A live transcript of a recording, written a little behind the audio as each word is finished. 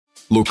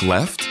Look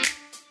left?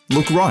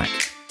 Look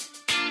right.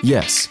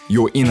 Yes,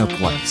 your inner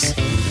place.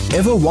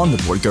 Ever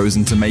wondered what goes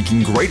into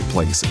making great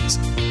places?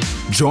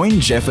 Join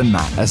Jeff and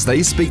Matt as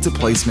they speak to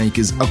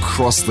placemakers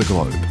across the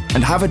globe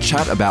and have a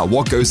chat about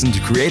what goes into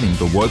creating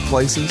the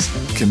workplaces,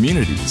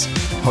 communities,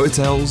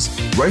 hotels,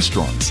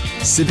 restaurants,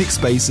 civic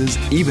spaces,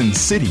 even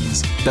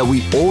cities that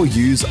we all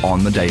use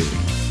on the daily.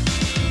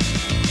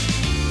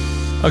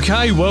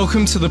 Okay,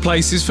 welcome to the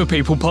Places for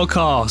People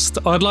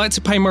podcast. I'd like to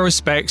pay my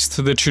respects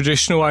to the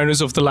traditional owners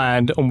of the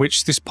land on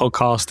which this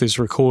podcast is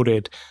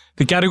recorded,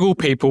 the Gadigal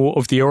people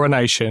of the Eora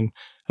Nation,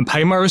 and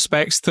pay my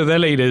respects to their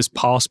leaders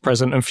past,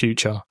 present and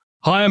future.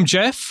 Hi, I'm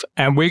Jeff,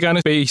 and we're going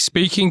to be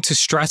speaking to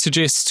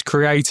strategists,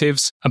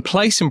 creatives and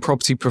place and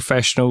property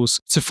professionals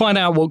to find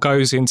out what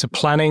goes into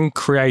planning,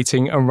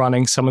 creating and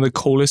running some of the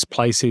coolest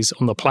places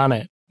on the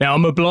planet. Now,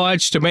 I'm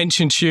obliged to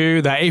mention to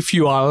you that if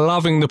you are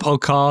loving the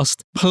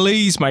podcast,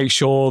 please make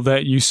sure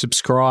that you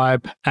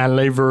subscribe and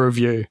leave a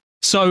review.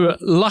 So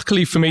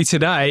luckily for me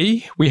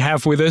today, we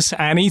have with us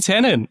Annie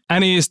Tennant.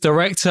 Annie is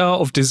Director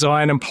of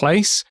Design and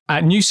Place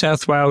at New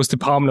South Wales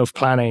Department of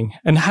Planning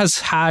and has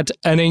had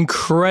an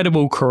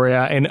incredible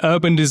career in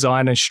urban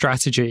design and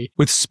strategy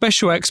with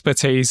special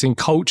expertise in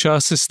culture,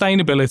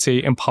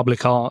 sustainability and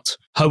public art.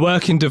 Her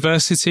work in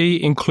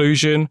diversity,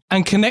 inclusion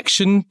and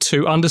connection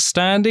to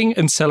understanding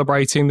and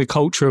celebrating the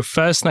culture of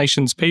First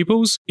Nations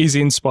peoples is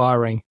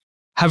inspiring.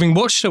 Having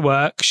watched her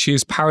work, she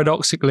is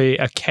paradoxically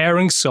a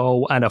caring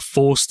soul and a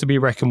force to be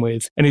reckoned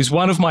with, and is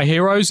one of my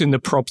heroes in the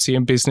property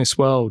and business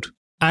world.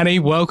 Annie,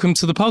 welcome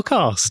to the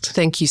podcast.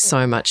 Thank you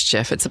so much,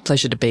 Jeff. It's a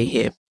pleasure to be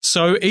here.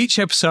 So each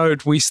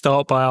episode, we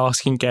start by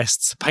asking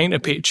guests to paint a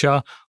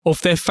picture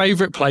of their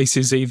favourite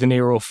places, either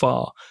near or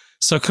far.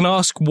 So can I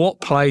ask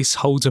what place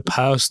holds a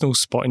personal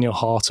spot in your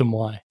heart and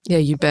why? Yeah,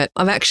 you bet.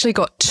 I've actually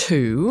got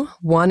two.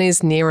 One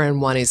is near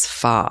and one is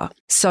far.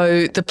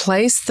 So the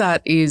place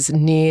that is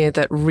near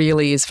that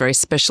really is very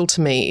special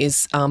to me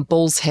is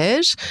Bull's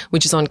Head,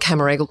 which is on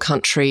Camaragal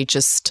country,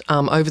 just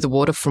over the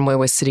water from where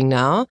we're sitting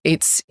now.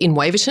 It's in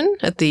Waverton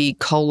at the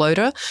coal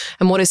loader.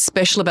 And what is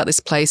special about this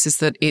place is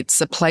that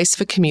it's a place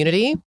for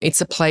community.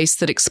 It's a place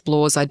that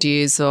explores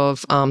ideas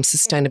of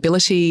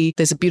sustainability.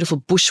 There's a beautiful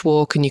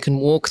bushwalk and you can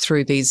walk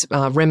through these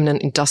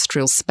remnant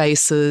industrial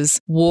spaces,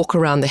 walk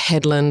around the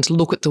headland,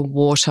 look at the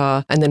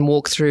water and then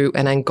walk through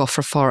an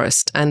Angophora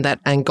forest. And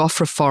that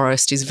Angophora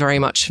forest is very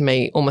much for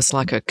me almost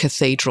like a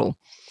cathedral.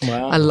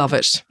 Wow. I love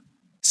it.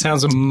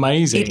 Sounds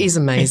amazing. It is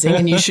amazing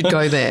and you should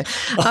go there.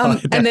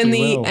 And then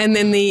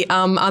the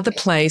other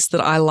place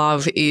that I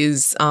love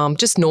is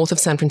just north of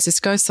San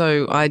Francisco.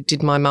 So I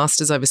did my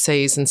master's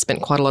overseas and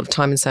spent quite a lot of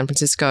time in San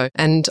Francisco.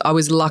 And I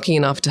was lucky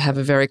enough to have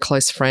a very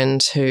close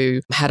friend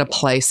who had a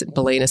place at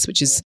Bolinas,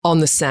 which is on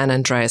the San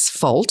Andreas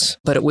Fault,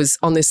 but it was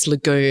on this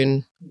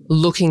lagoon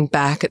looking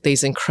back at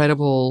these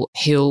incredible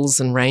hills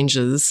and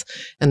ranges,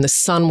 and the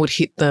sun would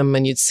hit them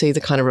and you'd see the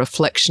kind of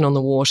reflection on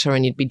the water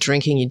and you'd be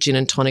drinking your gin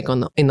and tonic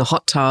in the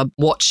hot tub,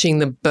 watching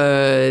the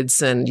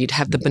birds, and you'd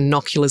have the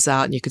binoculars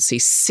out and you could see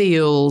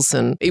seals,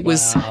 and it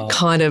was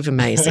kind of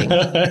amazing.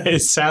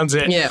 It sounds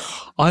it. Yeah.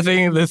 I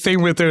think the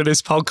thing with doing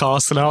this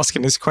podcast and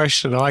asking this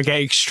question, I get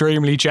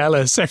extremely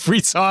jealous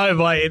every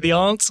time I hear the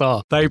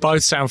answer. They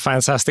both sound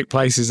fantastic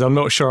places. I'm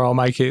not sure I'll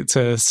make it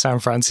to San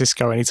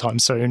Francisco anytime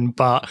soon,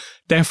 but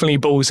definitely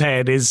Bull's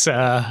Head is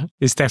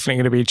definitely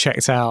going to be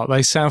checked out.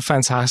 They sound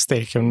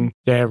fantastic and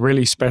yeah,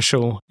 really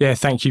special. Yeah,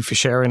 thank you for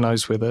sharing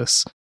those with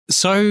us.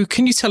 So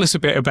can you tell us a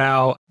bit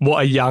about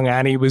what a young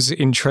Annie was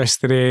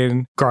interested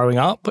in growing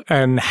up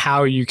and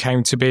how you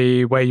came to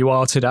be where you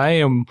are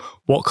today and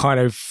what kind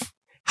of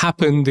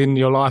happened in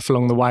your life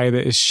along the way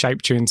that has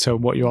shaped you into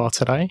what you are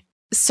today?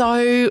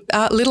 So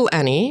little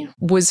Annie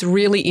was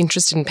really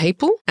interested in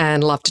people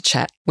and loved to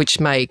chat, which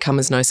may come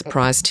as no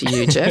surprise to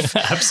you, Jeff.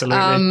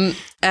 Absolutely.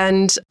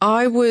 And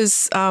I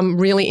was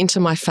really into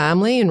my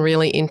family and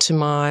really into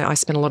I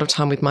spent a lot of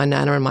time with my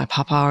nana and my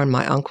papa and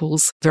my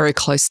uncles, very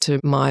close to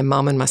my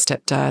mum and my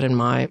stepdad and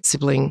my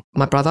sibling,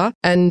 my brother.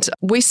 And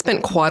we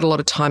spent quite a lot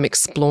of time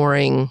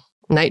exploring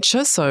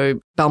nature, so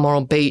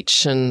Balmoral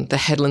Beach and the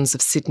headlands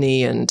of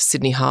Sydney and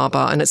Sydney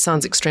Harbour. And it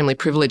sounds extremely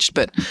privileged,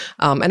 but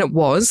and it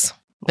was.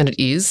 And it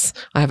is.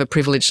 I have a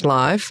privileged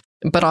life.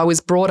 But I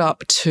was brought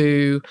up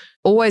to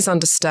always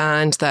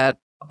understand that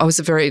I was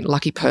a very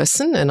lucky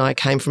person and I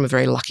came from a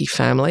very lucky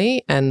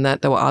family and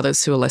that there were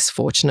others who were less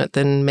fortunate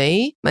than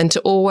me. And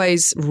to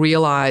always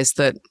realise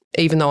that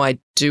even though I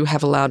do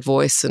have a loud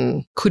voice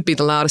and could be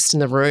the loudest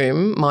in the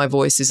room, my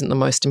voice isn't the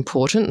most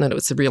important and that it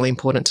was really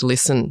important to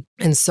listen.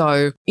 And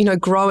so,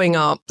 growing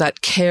up,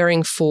 that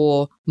caring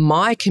for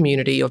my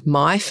community of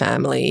my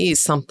family is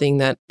something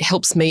that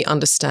helps me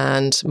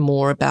understand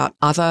more about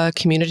other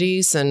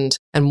communities and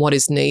what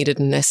is needed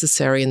and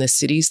necessary in the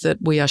cities that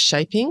we are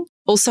shaping.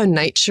 Also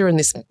nature and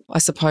this, I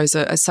suppose,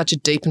 such a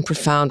deep and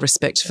profound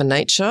respect for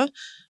nature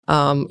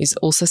is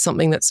also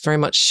something that's very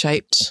much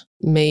shaped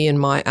me and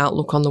my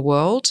outlook on the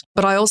world.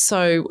 But I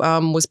also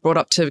was brought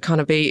up to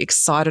kind of be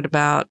excited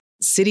about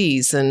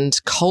cities and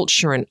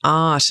culture and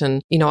art.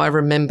 And, you know, I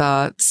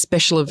remember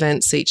special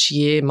events each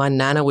year. My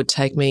nana would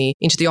take me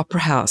into the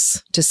Opera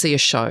House to see a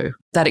show.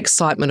 That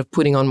excitement of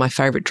putting on my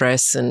favourite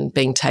dress and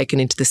being taken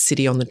into the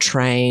city on the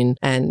train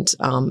and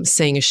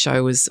seeing a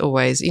show was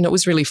always, you know, it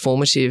was really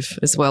formative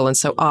as well. And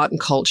so art and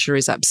culture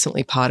is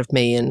absolutely part of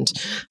me. And,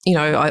 you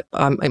know,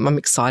 I'm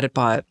excited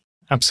by it.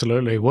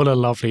 Absolutely. What a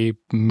lovely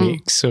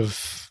mix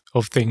of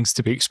things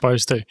to be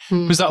exposed to.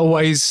 Was that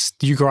always,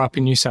 you grew up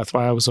in New South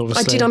Wales,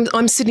 obviously? I did.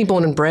 I'm Sydney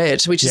born and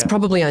bred, which is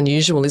probably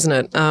unusual, isn't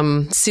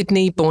it?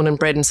 Sydney born and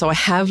bred. And so I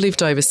have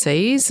lived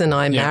overseas and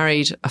I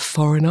married a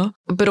foreigner,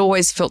 but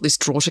always felt this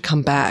draw to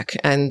come back.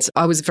 And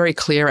I was very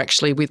clear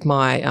actually with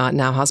my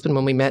now husband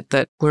when we met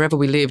that wherever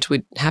we lived,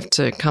 we'd have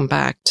to come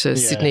back to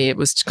Sydney. It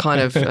was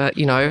kind of,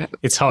 you know.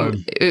 It's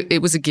home.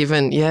 It was a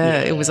given.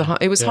 It was home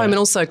and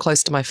also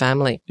close to my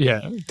family.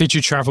 Yeah. Did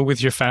you travel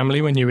with your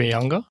family when you were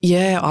younger?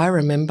 Yeah, I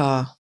remember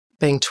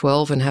being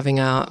 12 and having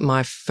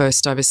my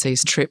first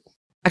overseas trip.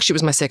 Actually, it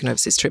was my second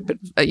overseas trip,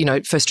 but, you know,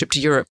 first trip to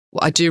Europe.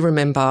 I do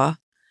remember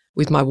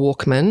with my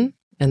Walkman,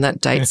 and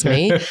that dates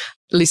me,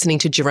 listening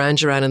to Duran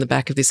Duran in the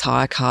back of this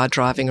hire car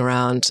driving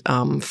around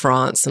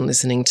France and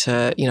listening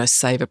to, you know,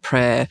 Save a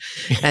Prayer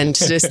and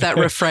just that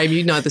refrain,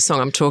 you know the song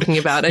I'm talking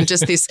about, and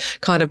just this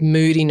kind of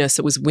moodiness.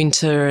 It was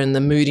winter and the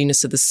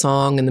moodiness of the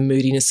song and the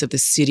moodiness of the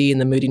city and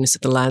the moodiness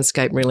of the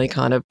landscape really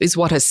kind of is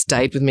what has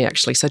stayed with me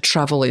actually. So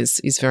travel is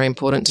very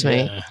important to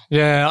me.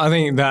 Yeah, I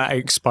think that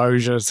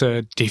exposure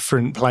to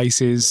different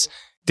places,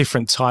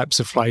 different types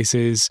of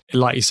places,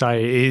 like you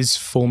say, is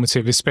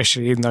formative,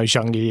 especially in those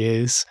younger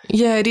years.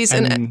 Yeah, it is.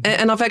 And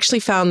I've actually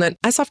found that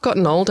as I've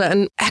gotten older,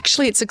 and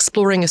actually it's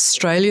exploring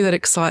Australia that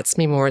excites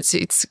me more.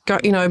 It's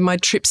got, you know, my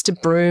trips to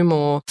Broome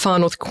or Far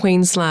North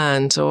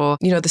Queensland or,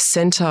 you know, the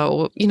centre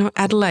or, you know,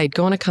 Adelaide,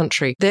 Goanna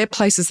country. They're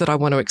places that I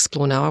want to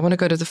explore now. I want to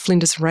go to the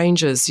Flinders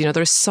Ranges. You know,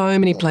 there are so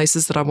many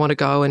places that I want to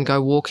go and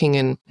go walking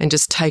and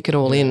just take it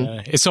all in.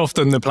 It's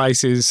often the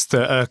places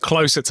that are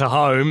closer to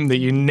home that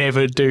you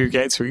never do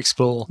get to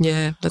explore.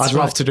 Yeah, that's I'd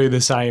love to do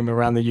the same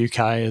around the UK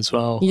as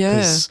well.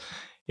 Yeah.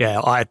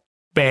 I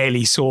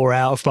barely saw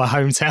out of my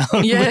hometown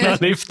when I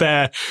lived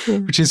there,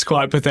 which is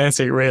quite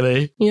pathetic,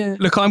 really. Yeah.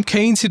 Look, I'm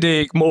keen to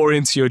dig more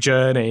into your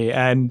journey,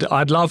 and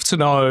I'd love to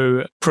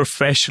know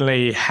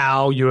professionally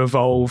how you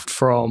evolved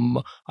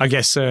from, I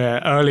guess,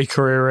 an early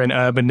career in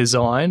urban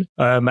design,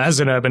 as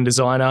an urban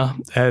designer,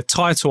 a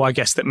title, I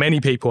guess, that many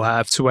people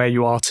have, to where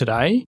you are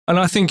today. And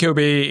I think it'll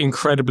be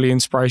incredibly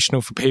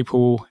inspirational for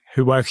people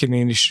who work in the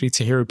industry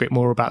to hear a bit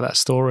more about that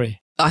story.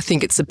 I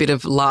think it's a bit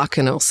of luck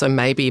and also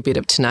maybe a bit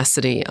of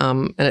tenacity.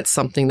 And it's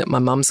something that my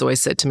mum's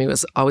always said to me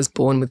was I was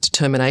born with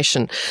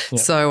determination. Yeah.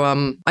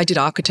 So I did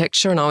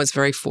architecture and I was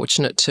very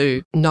fortunate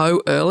to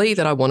know early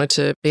that I wanted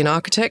to be an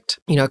architect,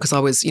 you know, because I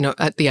was, you know,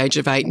 at the age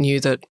of 8 knew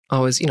that I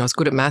was, you know, I was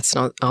good at maths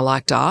and I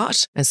liked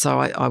art. And so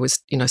I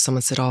was, you know,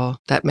 someone said, oh,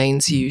 that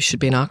means you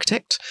should be an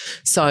architect.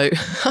 So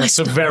that's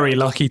a very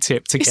lucky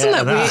tip to get. Isn't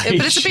that weird?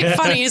 But it's a bit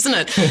funny, isn't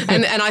it?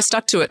 And I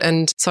stuck to it.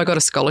 And so I got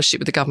a scholarship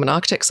with the Government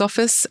Architect's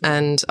Office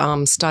and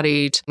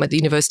studied at the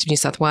University of New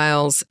South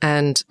Wales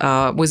and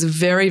was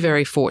very,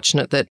 very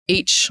fortunate that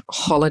each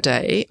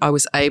holiday I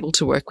was able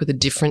to work with a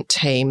different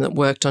team that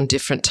worked on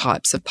different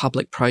types of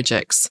public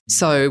projects.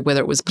 So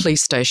whether it was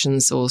police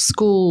stations or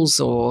schools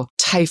or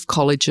TAFE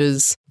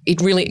colleges, it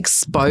really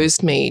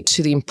exposed me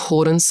to the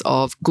importance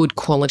of good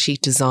quality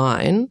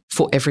design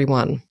for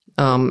everyone.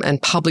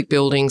 And public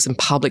buildings and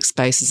public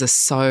spaces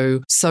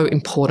are so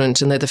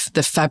important, and they're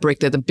the fabric,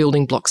 they're the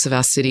building blocks of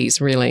our cities,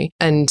 really.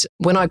 And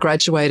when I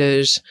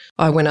graduated,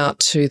 I went out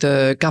to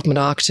the Government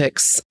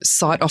Architects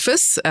site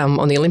office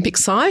on the Olympic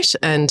site,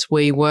 and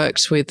we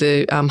worked with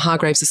the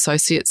Hargraves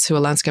Associates, who are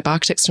landscape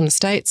architects from the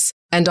States.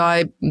 And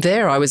I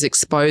was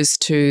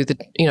exposed to the,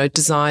 you know,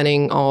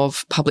 designing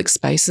of public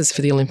spaces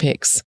for the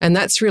Olympics. And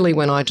that's really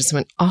when I just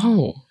went,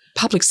 oh,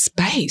 public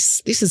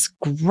space, this is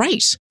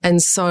great.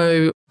 And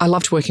so I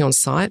loved working on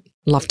site,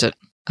 loved it.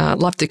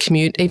 Loved the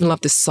commute, even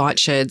loved the site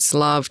sheds,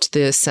 loved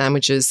the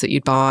sandwiches that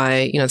you'd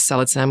buy, you know, the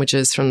salad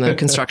sandwiches from the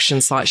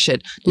construction site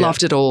shed.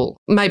 Loved it all.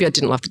 Maybe I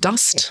didn't love the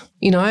dust,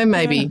 you know,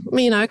 maybe,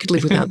 you know, I could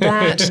live without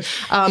that.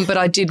 But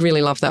I did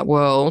really love that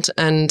world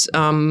and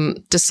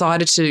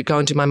decided to go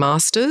and do my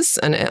master's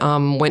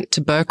and went to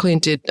Berkeley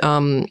and did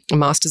a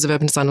Master's of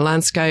Urban Design and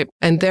Landscape.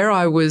 And there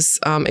I was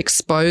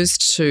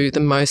exposed to the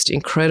most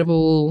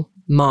incredible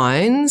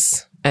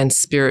minds and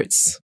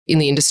spirits in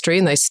the industry,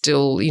 and they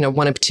still, you know,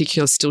 one in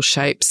particular still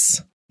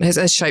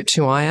has shaped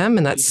who I am,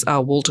 and that's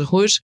Walter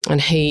Hood, and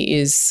he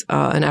is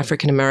an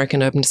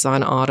African-American urban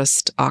design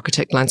artist,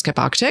 architect, landscape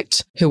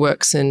architect who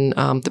works in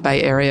the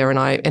Bay Area, and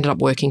I ended up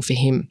working for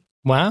him.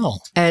 Wow.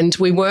 And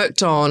we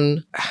worked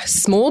on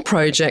small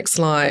projects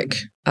like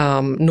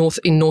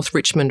North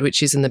Richmond,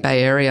 which is in the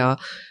Bay Area,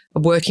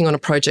 working on a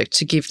project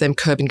to give them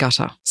curb and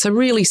gutter. So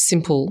really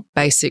simple,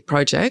 basic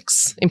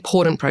projects,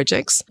 important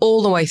projects,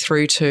 all the way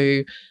through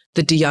to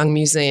the De Young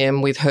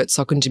Museum with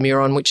Herzog and de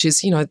Meuron, which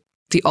is, you know,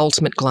 the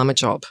ultimate glamour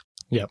job.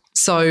 Yeah.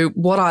 So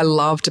what I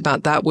loved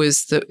about that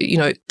was that, you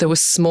know, there were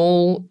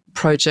small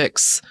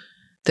projects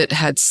that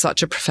had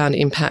such a profound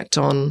impact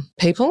on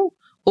people,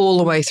 all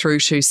the way through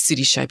to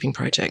city-shaping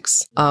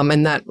projects.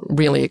 And that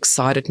really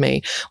excited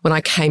me. When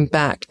I came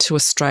back to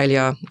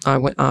Australia,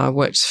 I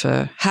worked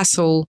for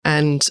Hassel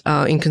and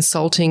in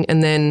consulting,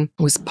 and then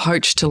was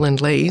poached to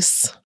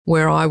Lend-Lease,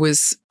 where it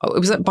was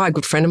by a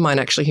good friend of mine,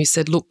 actually, who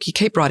said, look, you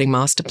keep writing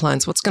master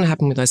plans. What's going to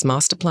happen with those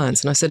master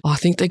plans? And I said, I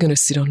think they're going to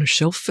sit on a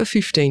shelf for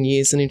 15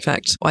 years. And in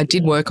fact, I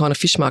did work on a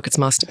fish markets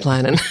master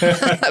plan and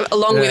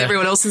along with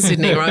everyone else in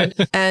Sydney, right?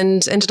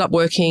 And ended up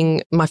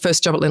working, my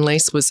first job at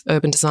Lend-Lease was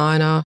urban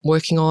designer,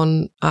 working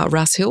on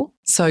Rouse Hill.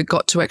 So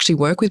got to actually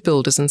work with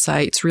builders and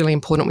say it's really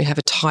important we have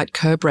a tight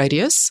curb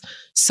radius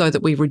so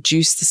that we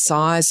reduce the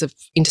size of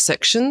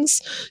intersections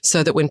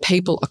so that when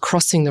people are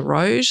crossing the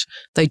road,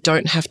 they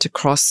don't have to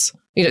cross.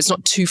 It's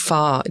not too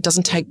far. It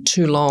doesn't take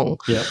too long.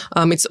 Yeah.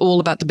 It's all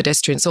about the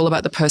pedestrian. It's all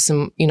about the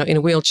person, in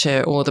a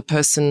wheelchair or the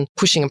person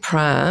pushing a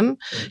pram.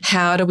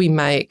 How do we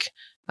make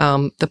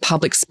the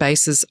public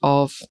spaces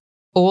of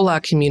all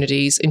our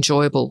communities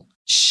enjoyable?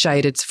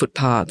 Shaded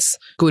footpaths,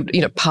 good,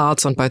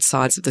 paths on both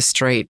sides of the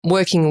street,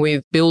 working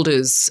with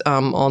builders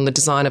on the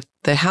design of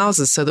their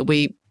houses so that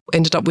we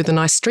ended up with a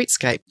nice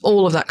streetscape,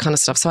 all of that kind of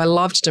stuff. So I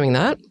loved doing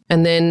that.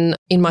 And then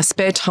in my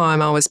spare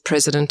time, I was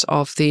president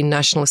of the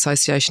National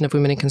Association of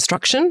Women in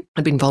Construction.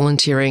 I'd been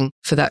volunteering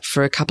for that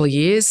for a couple of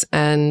years.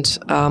 And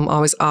I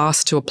was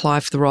asked to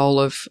apply for the role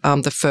of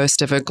the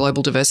first ever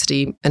Global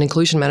Diversity and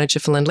Inclusion Manager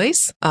for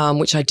Lend-Lease,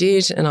 which I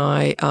did. And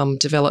I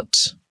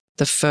developed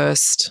the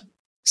first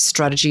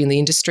strategy in the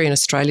industry in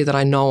Australia that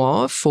I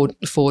know of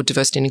for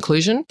diversity and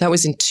inclusion. That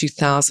was in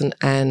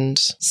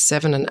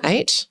 2007 and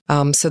 8.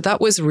 So that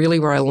was really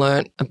where I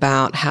learnt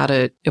about how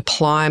to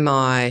apply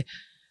my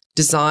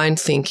design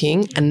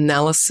thinking,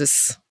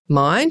 analysis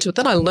mind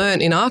that I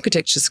learned in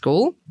architecture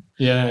school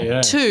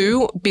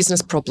to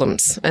business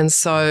problems. And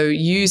so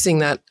using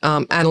that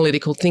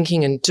analytical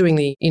thinking and doing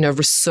the,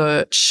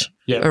 research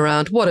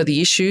around what are the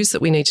issues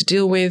that we need to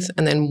deal with,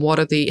 and then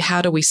how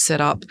do we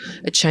set up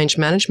a change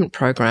management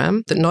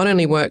program that not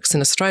only works in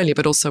Australia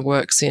but also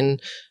works in,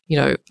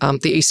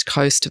 the east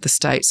coast of the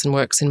States and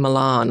works in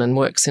Milan and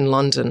works in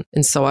London.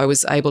 And so I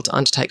was able to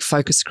undertake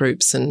focus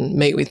groups and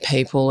meet with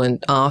people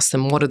and ask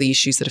them, what are the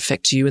issues that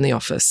affect you in the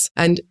office?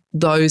 And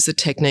those are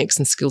techniques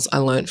and skills I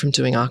learned from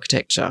doing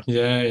architecture,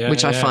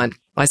 which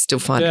I still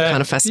find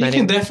kind of fascinating.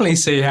 You can definitely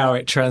see how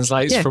it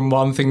translates from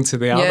one thing to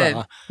the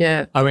other.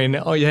 Yeah. I mean,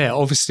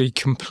 obviously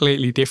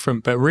completely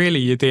different, but really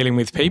you're dealing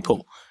with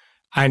people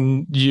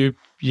and you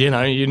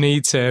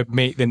need to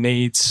meet the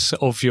needs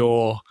of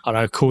your,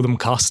 call them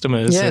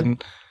customers. Yeah.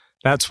 And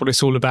that's what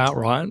it's all about,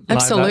 right?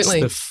 Absolutely.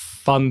 That's the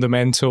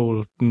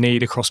fundamental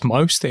need across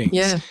most things.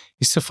 Yeah.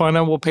 Is to find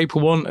out what people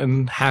want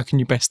and how can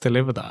you best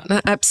deliver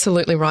that.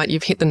 Absolutely right.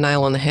 You've hit the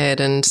nail on the head.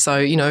 And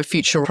so,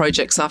 future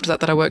projects after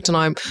that I worked on,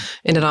 I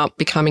ended up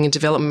becoming a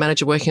development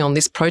manager working on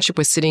this project.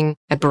 We're sitting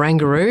at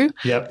Barangaroo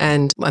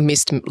and I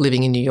missed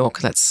living in New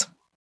York. I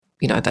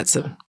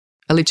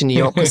lived in New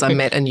York because I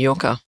met a New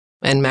Yorker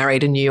and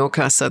married a New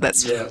Yorker. So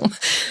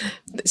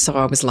so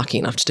I was lucky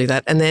enough to do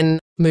that. And then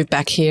moved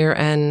back here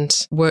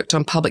and worked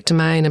on public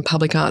domain and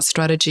public art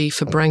strategy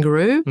for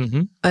Barangaroo.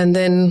 Mm-hmm. And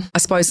then I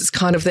suppose it's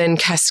kind of then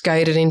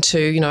cascaded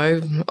into,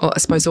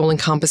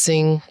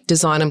 all-encompassing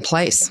design and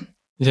place.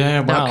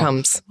 Yeah, wow.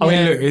 Outcomes. I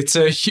mean, look, it's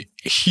a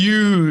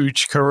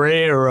huge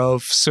career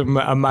of some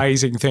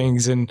amazing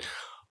things. And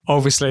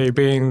obviously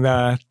being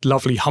the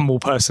lovely, humble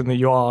person that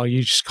you are,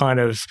 you just kind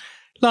of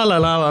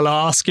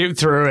skip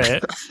through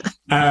it.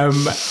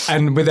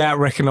 And without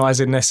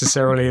recognising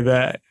necessarily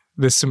that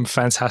there's some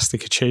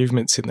fantastic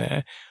achievements in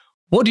there.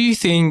 What do you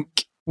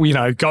think,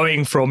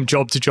 going from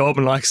job to job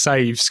and like I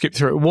say, you've skipped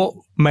through it, what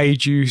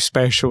made you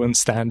special and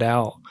stand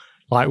out?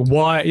 Like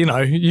why, you...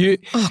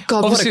 Oh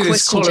God, obviously what a question,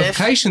 there's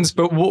qualifications, Jeff.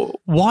 But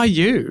why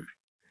you?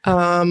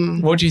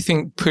 What do you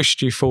think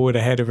pushed you forward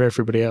ahead of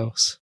everybody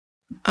else?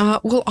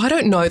 Well, I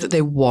don't know that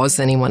there was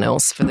anyone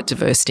else for the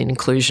diversity and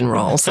inclusion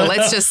role. So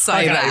let's just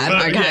say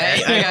that.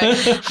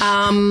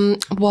 Okay.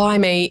 Why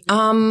me?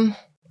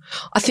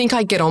 I think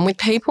I get on with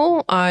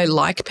people. I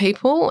like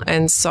people.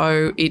 And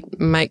so it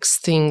makes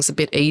things a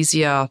bit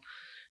easier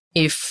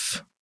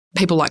if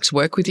people like to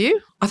work with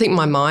you. I think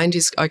my mind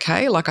is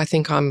okay. Like I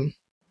think I'm,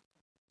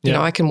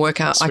 I can work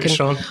out, I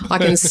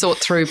can sort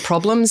through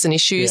problems and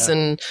issues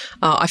and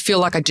I feel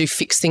like I do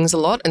fix things a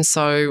lot. And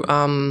so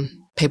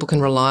people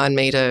can rely on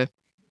me to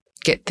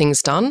get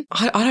things done.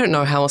 I don't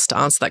know how else to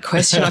answer that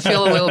question. I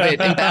feel a little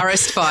bit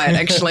embarrassed by it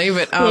actually.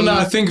 But well,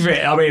 no, think of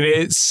it. I mean,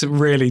 it's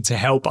really to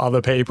help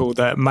other people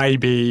that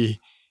maybe,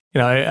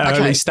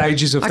 early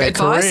stages of their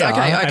advice? career.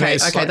 Okay,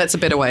 like, that's a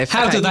better way of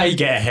how do they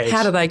get ahead?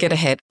 How do they get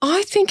ahead?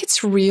 I think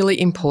it's really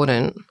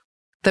important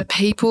that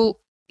people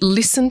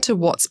listen to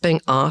what's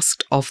being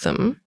asked of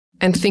them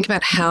and think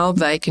about how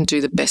they can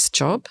do the best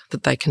job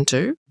that they can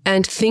do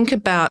and think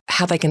about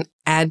how they can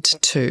add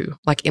to,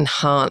 like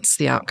enhance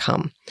the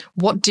outcome.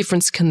 What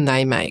difference can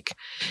they make?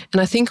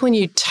 And I think when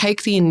you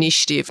take the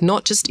initiative,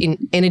 not just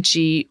in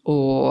energy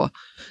or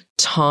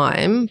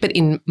time, but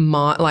in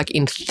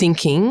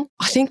thinking,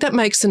 I think that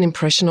makes an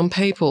impression on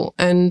people.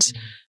 And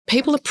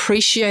people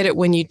appreciate it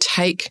when you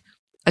take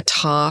a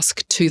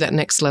task to that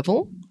next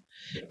level.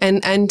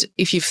 And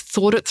if you've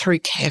thought it through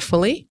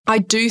carefully, I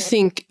do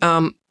think,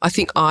 I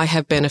think I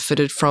have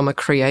benefited from a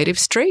creative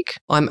streak.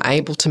 I'm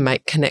able to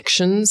make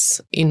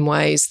connections in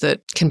ways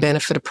that can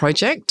benefit a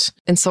project.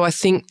 And so I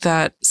think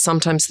that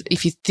sometimes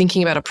if you're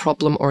thinking about a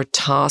problem or a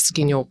task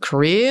in your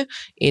career,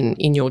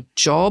 in your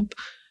job,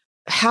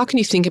 how can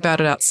you think about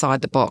it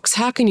outside the box?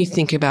 How can you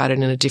think about it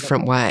in a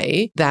different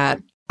way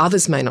that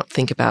others may not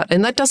think about?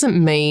 And that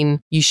doesn't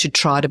mean you should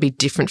try to be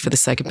different for the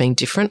sake of being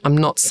different. I'm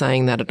not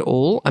saying that at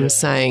all. I'm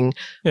saying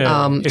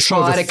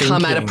try to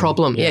come at a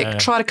problem.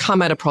 Try to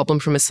come at a problem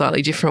from a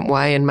slightly different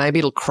way and maybe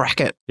it'll crack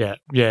it.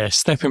 Yeah.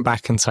 Stepping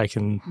back and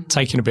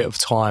taking a bit of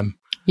time.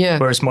 Yeah.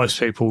 Whereas most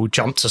people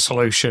jump to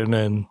solution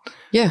and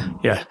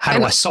how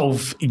do I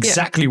solve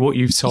exactly what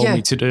you've told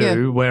me to do? Yeah.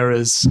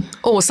 Whereas,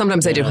 or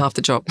sometimes they do half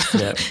the job.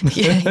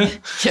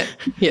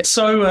 Yeah.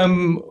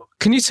 So,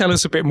 can you tell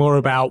us a bit more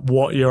about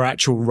what your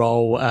actual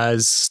role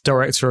as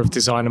Director of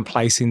Design and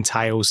Place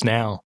entails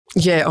now?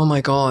 Yeah. Oh my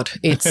God,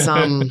 it's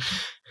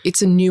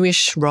it's a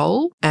newish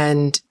role,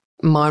 and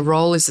my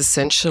role is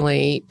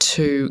essentially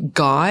to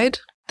guide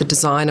the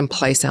design and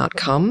place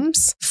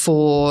outcomes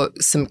for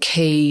some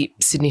key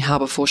Sydney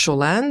Harbour foreshore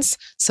lands.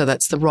 So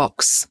that's the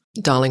Rocks,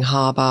 Darling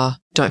Harbour,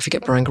 don't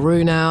forget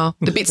Barangaroo now,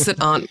 the bits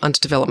that aren't under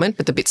development,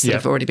 but the bits that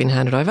have already been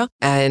handed over,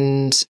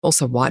 and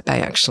also White Bay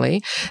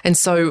actually. And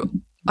so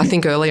I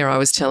think earlier I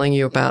was telling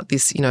you about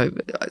this,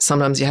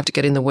 sometimes you have to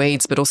get in the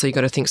weeds, but also you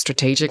got to think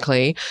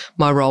strategically.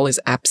 My role is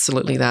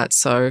absolutely that.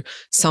 So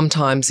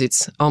sometimes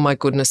it's, oh my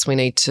goodness, we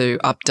need to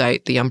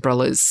update the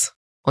umbrellas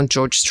on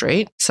George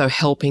Street. So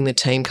helping the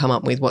team come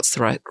up with what's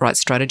the right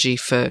strategy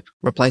for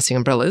replacing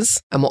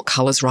umbrellas and what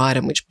colour's right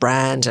and which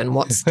brand and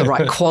what's the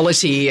right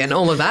quality and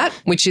all of that,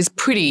 which is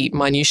pretty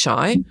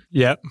minutiae.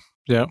 Yeah.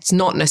 It's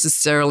not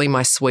necessarily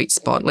my sweet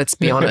spot, let's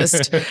be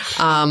honest.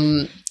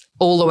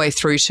 All the way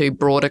through to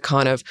broader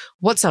kind of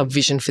what's our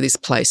vision for this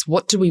place?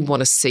 What do we want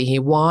to see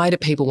here? Why do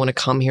people want to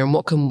come here? And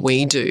what can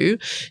we do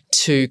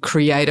to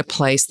create a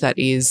place that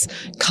is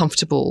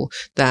comfortable,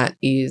 that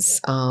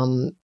is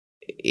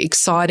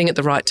exciting at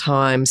the right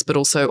times, but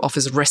also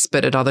offers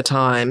respite at other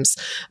times?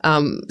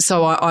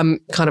 So I'm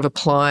kind of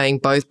applying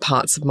both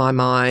parts of my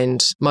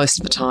mind most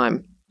of the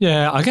time.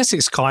 Yeah, I guess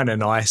it's kind of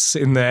nice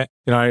in that,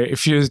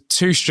 if you're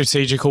too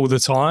strategic all the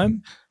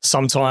time,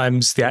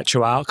 sometimes the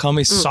actual outcome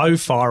is so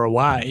far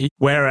away.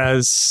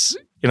 Whereas,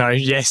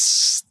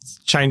 yes,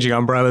 changing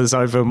umbrellas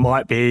over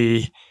might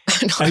be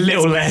a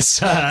little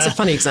less... it's a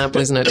funny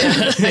example, isn't it?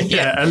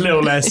 A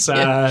little less,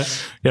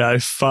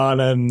 fun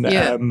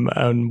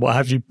and what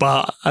have you.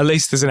 But at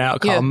least there's an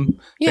outcome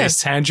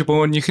that's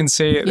tangible and you can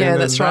see it at the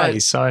end of the day.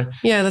 Right. So,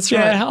 that's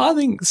right. Yeah, I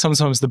think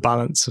sometimes the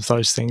balance of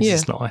those things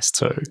is nice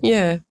too.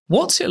 Yeah.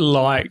 What's it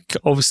like,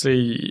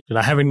 obviously,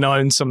 having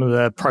known some of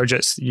the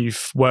projects that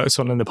you've worked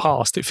on in the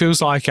past, it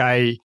feels like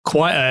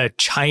quite a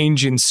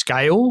change in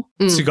scale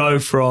to go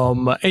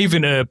from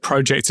even a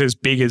project as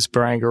big as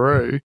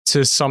Barangaroo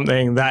to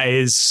something that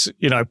is,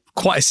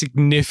 quite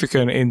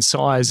significant in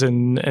size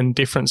and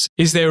difference.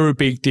 Is there a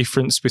big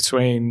difference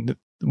between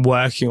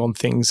working on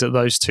things at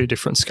those two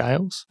different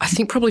scales? I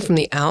think probably from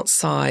the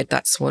outside,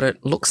 that's what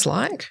it looks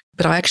like.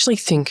 But I actually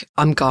think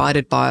I'm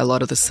guided by a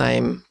lot of the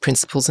same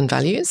principles and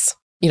values.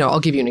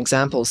 I'll give you an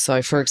example.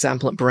 So, for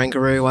example, at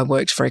Barangaroo, I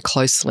worked very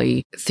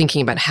closely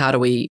thinking about how do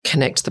we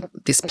connect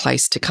this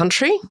place to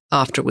country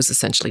after it was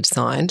essentially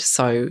designed.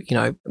 So,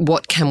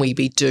 what can we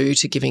do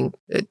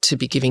to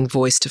be giving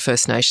voice to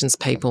First Nations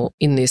people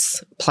in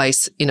this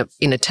place in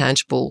a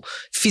tangible,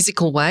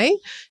 physical way?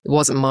 It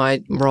wasn't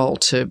my role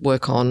to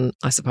work on,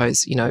 I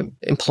suppose,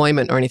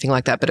 employment or anything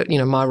like that. But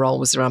my role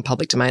was around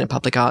public domain and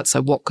public art.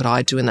 So, what could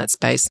I do in that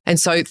space? And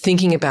so,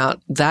 thinking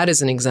about that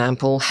as an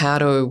example, how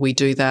do we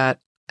do that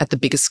at the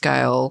bigger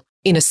scale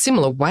in a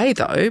similar way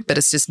though, but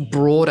it's just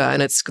broader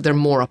and there are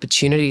more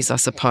opportunities, I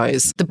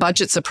suppose. The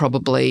budgets are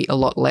probably a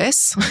lot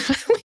less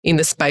in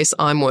the space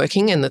I'm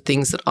working and the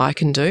things that I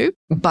can do,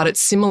 but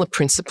it's similar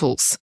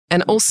principles.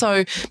 And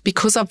also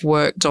because I've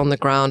worked on the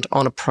ground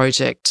on a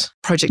project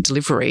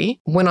delivery,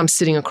 when I'm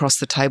sitting across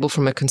the table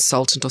from a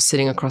consultant or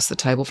sitting across the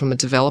table from a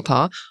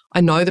developer,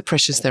 I know the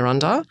pressures they're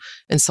under.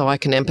 And so I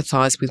can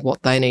empathise with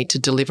what they need to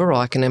deliver, or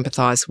I can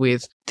empathise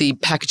with the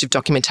package of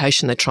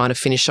documentation they're trying to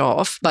finish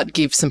off, but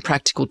give some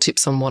practical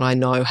tips on what I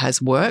know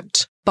has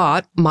worked.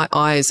 But my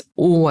eye is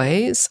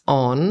always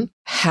on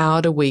how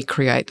do we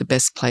create the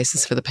best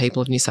places for the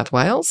people of New South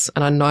Wales?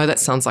 And I know that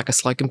sounds like a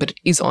slogan, but it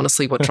is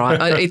honestly what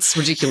drives it's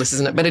ridiculous,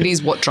 isn't it? But it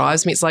is what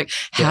drives me. It's like,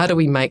 how do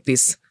we make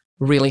this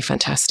really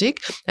fantastic?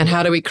 And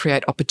how do we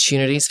create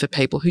opportunities for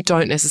people who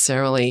don't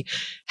necessarily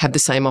have the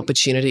same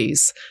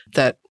opportunities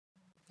that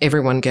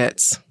everyone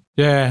gets?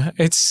 Yeah,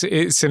 it's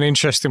an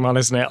interesting one,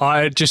 isn't it?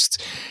 I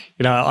just,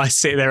 I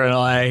sit there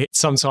and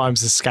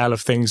sometimes the scale of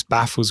things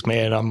baffles me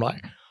and I'm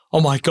like, oh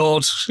my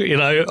God,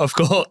 I've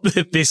got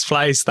this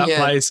place, that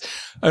place.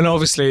 And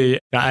obviously,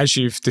 as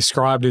you've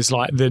described, is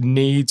like the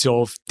needs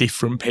of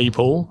different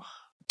people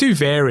do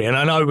vary. And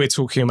I know we're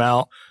talking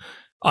about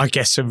I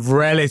guess, a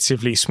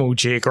relatively small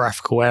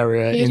geographical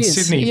area in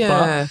Sydney.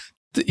 Yeah.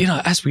 But,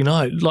 as we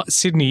know, like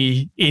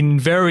Sydney in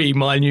very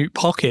minute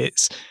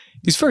pockets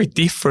is very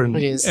different.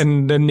 It is.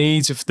 And the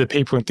needs of the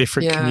people in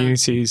different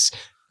communities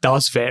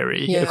does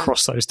vary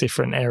across those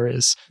different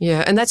areas.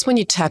 Yeah, and that's when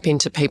you tap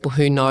into people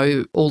who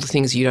know all the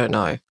things you don't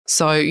know.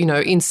 So,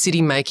 in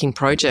city making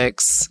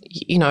projects,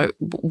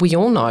 we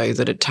all know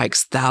that it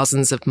takes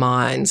thousands of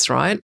minds,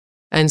 right?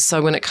 And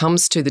so when it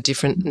comes to the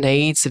different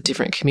needs of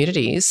different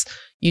communities,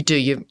 you do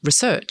your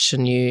research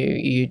and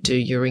you do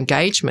your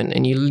engagement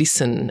and you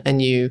listen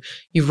and you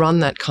run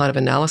that kind of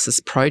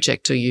analysis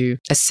project, or you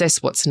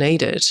assess what's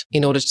needed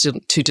in order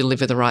to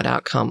deliver the right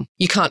outcome.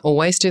 You can't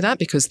always do that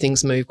because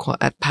things move quite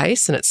at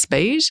pace and at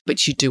speed,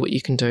 but you do what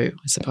you can do,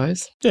 I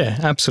suppose. Yeah,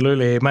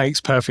 absolutely. It makes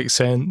perfect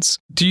sense.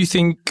 Do you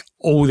think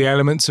all the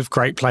elements of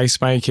great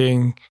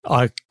placemaking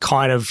are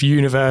kind of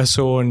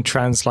universal and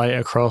translate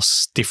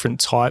across different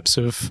types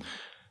of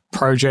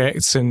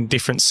projects and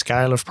different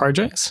scale of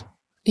projects?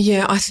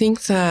 Yeah, I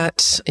think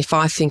that if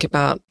I think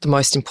about the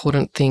most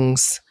important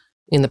things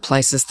in the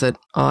places that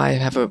I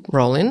have a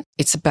role in,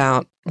 it's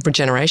about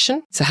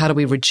regeneration. So how do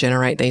we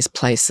regenerate these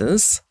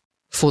places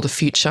for the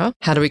future?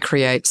 How do we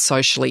create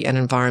socially and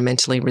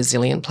environmentally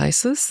resilient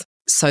places?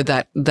 So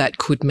that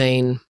could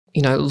mean,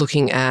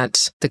 looking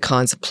at the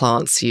kinds of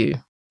plants you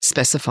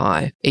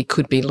specify. It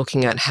could be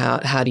looking at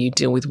how do you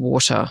deal with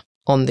water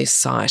on this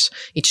site.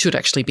 It should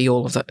actually be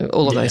all of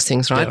those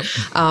things, right?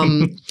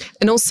 Yeah.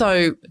 And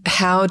also,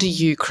 how do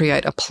you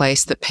create a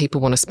place that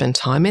people want to spend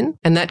time in?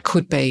 And that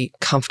could be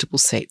comfortable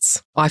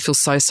seats. I feel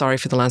so sorry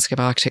for the landscape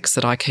architects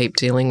that I keep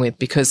dealing with,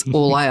 because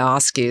all I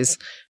ask is,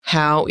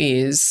 how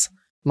is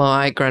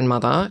my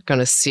grandmother going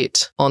to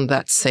sit on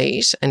that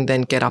seat and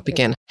then get up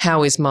again?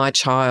 How is my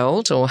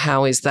child, or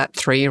how is that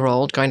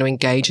 3-year-old going to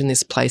engage in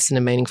this place in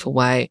a meaningful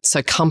way?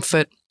 So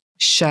comfort,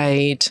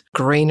 shade,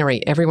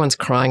 greenery. Everyone's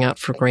crying out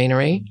for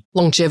greenery.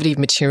 Longevity of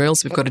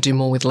materials. We've got to do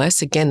more with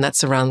less. Again,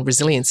 that's around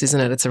resilience, isn't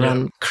it? It's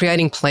around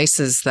creating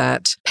places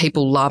that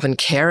people love and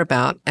care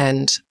about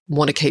and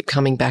want to keep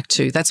coming back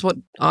to. That's what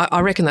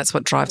I reckon. That's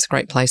what drives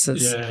great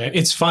places. Yeah,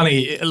 it's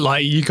funny.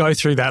 Like, you go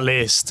through that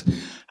list,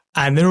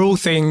 and they're all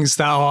things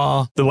that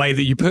are, the way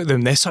that you put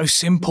them, they're so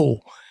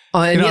simple. Oh,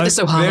 and yet they're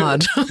so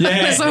hard.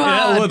 They're so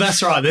hard. Well,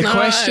 that's right. The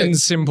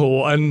question's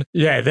simple, and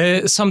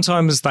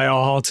sometimes they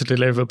are hard to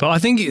deliver. But I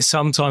think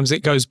sometimes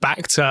it goes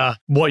back to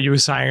what you were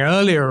saying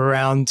earlier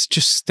around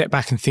just step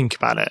back and think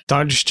about it.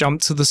 Don't just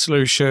jump to the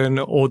solution,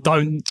 or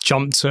don't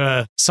jump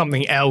to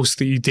something else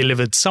that you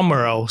delivered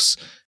somewhere else.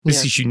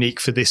 This is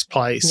unique for this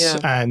place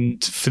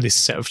and for this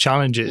set of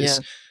challenges.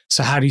 Yeah.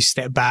 So how do you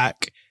step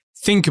back,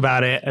 think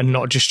about it, and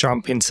not just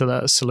jump into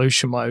the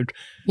solution mode?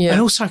 Yeah.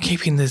 And also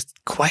keeping the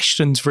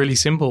questions really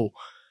simple.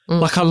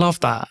 Like, I love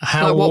that.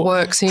 Like, what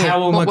works here? How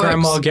will my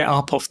grandma get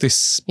up off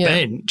this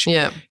bench?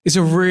 Yeah. It's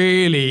a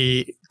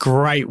really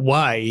great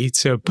way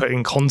to put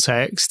in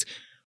context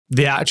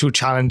the actual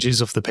challenges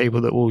of the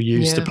people that will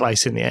use the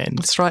place in the end.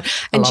 That's right.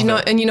 And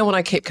you know what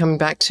I keep coming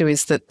back to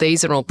is that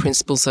these are all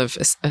principles of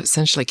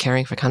essentially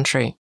caring for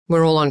country.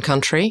 We're all on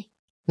country,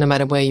 no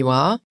matter where you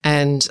are.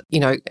 And,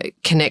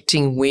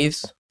 connecting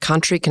with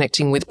country,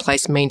 connecting with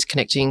place means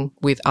connecting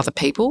with other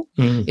people.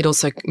 It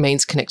also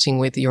means connecting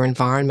with your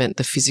environment,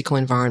 the physical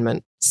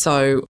environment.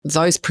 So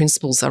those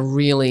principles are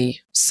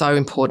really so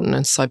important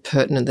and so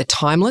pertinent. They're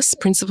timeless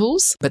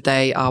principles, but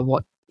they are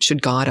what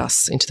should guide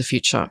us into the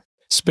future.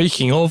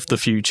 Speaking of the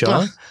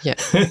future,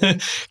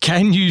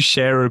 can you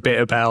share a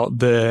bit about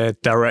the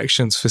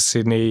directions for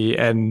Sydney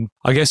and,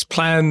 I guess,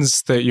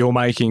 plans that you're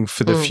making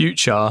for the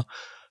future,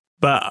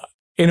 but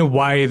in a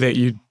way that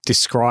you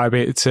describe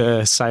it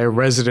to, say, a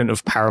resident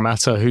of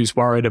Parramatta who's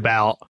worried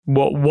about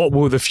what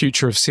will the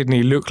future of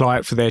Sydney look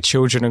like for their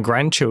children and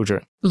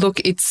grandchildren? Look,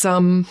 it's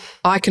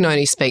I can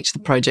only speak to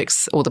the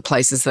projects or the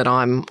places that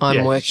I'm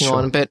working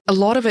on, but a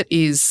lot of it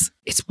it's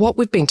what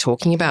we've been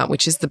talking about,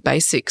 which is the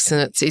basics,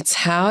 and it's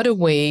how do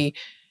we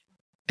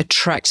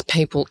attract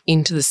people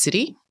into the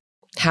city?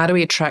 How do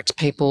we attract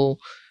people?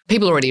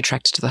 People are already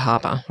attracted to the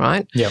harbour,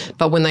 right? Yeah.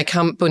 But when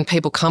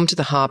people come to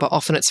the harbour,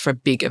 often it's for a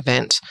big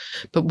event.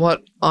 But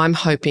what I'm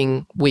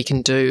hoping we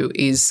can do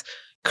is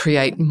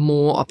create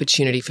more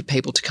opportunity for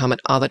people to come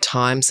at other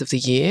times of the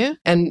year.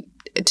 And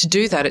to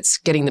do that, it's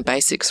getting the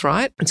basics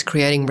right. It's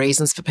creating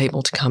reasons for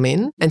people to come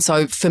in. And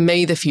so for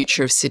me, the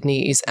future of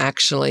Sydney is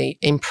actually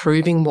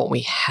improving what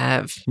we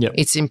have. Yep.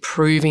 It's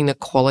improving the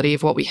quality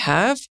of what we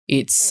have.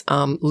 It's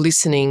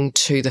listening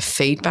to the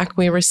feedback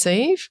we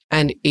receive,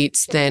 and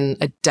it's then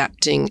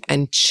adapting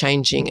and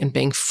changing and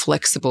being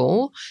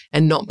flexible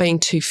and not being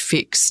too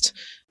fixed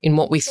in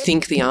what we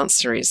think the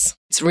answer is.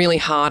 It's really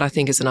hard, I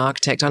think, as an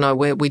architect. I know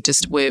we're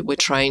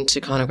trained to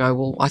kind of go,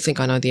 well, I think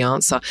I know the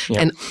answer. Yep.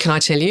 And can I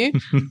tell you,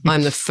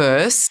 I'm the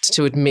first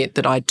to admit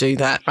that I do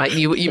that, right?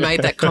 You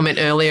made that comment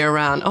earlier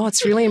around,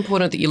 it's really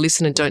important that you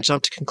listen and don't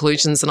jump to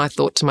conclusions. And I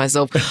thought to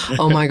myself,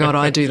 oh my God,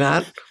 I do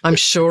that. I'm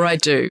sure I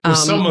do. Well,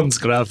 someone's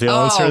going to have the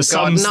answer at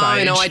some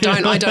stage. No, I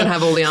don't. I don't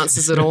have all the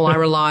answers at all. I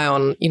rely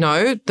on,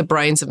 the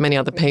brains of many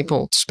other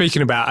people.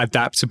 Speaking about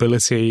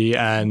adaptability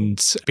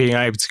and being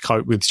able to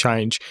cope with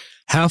change,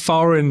 how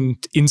far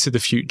into the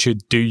future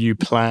do you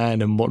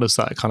plan, and what does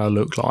that kind of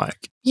look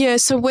like? Yeah,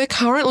 so we're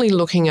currently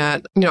looking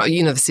at,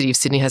 the City of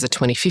Sydney has a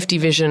 2050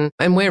 vision,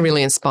 and we're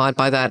really inspired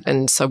by that.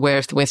 And so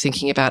we're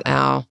thinking about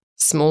our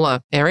smaller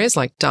areas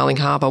like Darling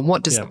Harbour.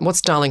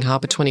 What's Darling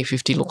Harbour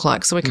 2050 look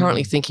like? So we're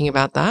currently thinking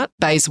about that.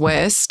 Bays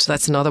West,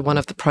 that's another one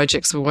of the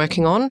projects we're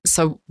working on.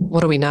 So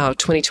what are we now?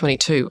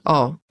 2022.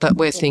 But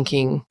we're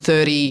thinking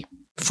 30,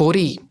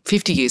 40,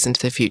 50 years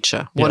into the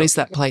future. What is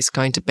that place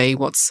going to be?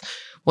 What's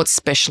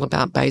special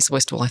about Bays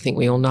West? Well, I think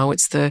we all know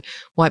it's the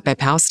White Bay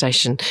Power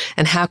Station.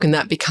 And how can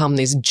that become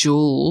this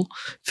jewel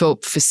for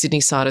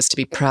Sydney-siders to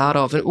be proud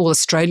of, and all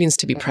Australians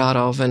to be proud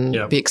of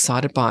and be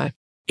excited by?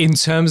 In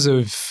terms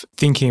of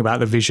thinking about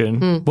the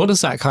vision, what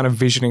does that kind of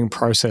visioning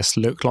process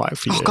look like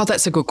for you? Oh, God,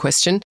 that's a good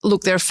question.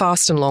 Look, there are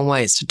fast and long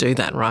ways to do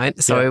that, right?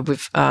 So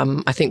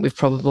I think we've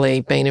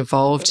probably been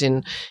involved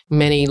in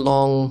many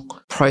long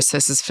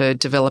processes for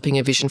developing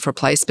a vision for a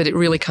place, but it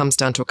really comes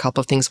down to a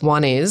couple of things.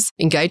 One is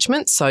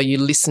engagement. So you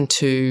listen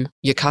to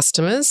your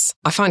customers.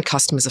 I find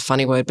customers a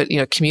funny word, but,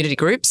 community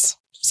groups.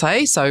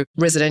 So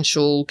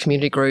residential,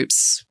 community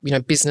groups,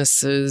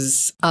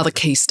 businesses, other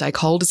key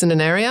stakeholders in an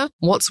area.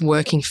 What's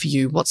working for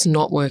you? What's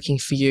not working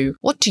for you?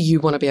 What do you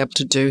want to be able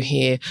to do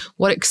here?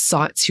 What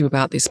excites you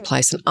about this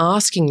place? And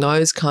asking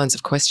those kinds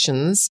of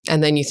questions.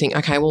 And then you think,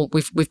 okay, well,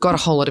 we've got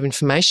a whole lot of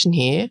information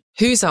here.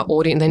 Who's our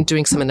audience? And then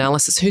doing some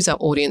analysis. Who's our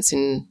audience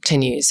in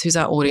 10 years? Who's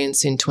our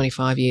audience in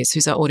 25 years?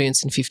 Who's our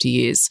audience in 50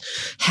 years?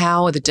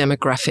 How are the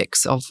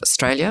demographics of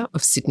Australia,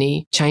 of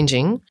Sydney,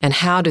 changing? And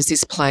how does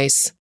this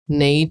place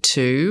need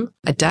to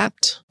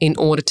adapt in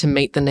order to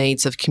meet the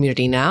needs of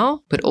community now,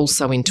 but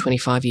also in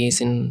 25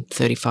 years, in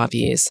 35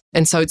 years.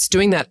 And so it's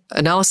doing that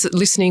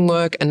listening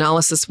work,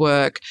 analysis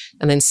work,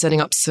 and then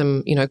setting up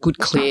some, good,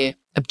 clear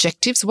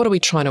objectives. What are we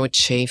trying to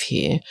achieve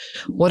here?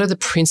 What are the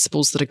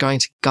principles that are going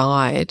to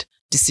guide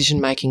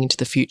decision-making into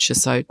the future?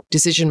 So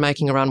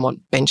decision-making around what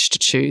bench to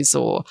choose,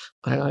 or,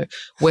 I don't know,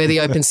 where the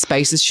open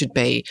spaces should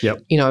be,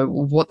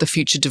 what the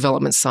future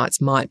development sites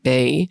might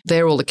be.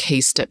 They're all the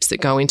key steps that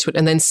go into it.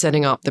 And then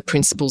setting up the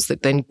principles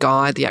that then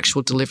guide the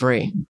actual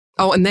delivery.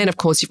 Oh, and then, of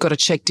course, you've got to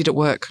check, did it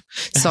work?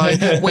 So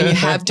when you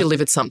have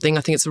delivered something,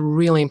 I think it's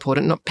really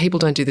important. People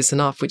don't do this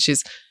enough, which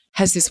is,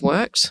 has this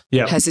worked?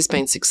 Yeah. Has this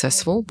been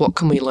successful? What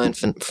can we learn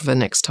for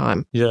next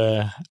time?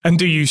 Yeah. And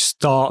do you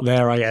start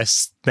there, I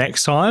guess,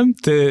 next time?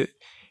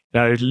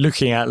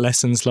 Looking at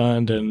lessons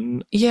learned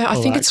and I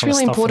think it's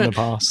really important. In the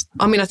past.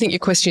 I mean, I think your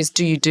question is,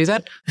 do you do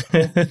that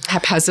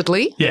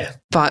haphazardly? Yeah.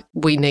 But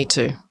we need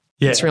to.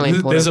 Yeah. It's really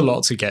important. There's a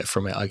lot to get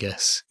from it, I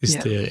guess, is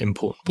the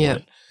important point. Yeah.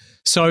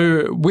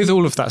 So with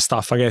all of that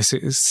stuff, I guess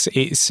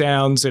it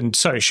sounds, and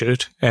so it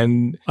should,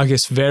 and I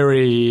guess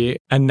very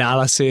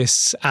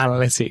analytics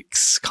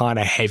kind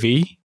of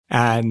heavy,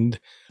 and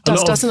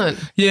doesn't it?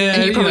 Yeah.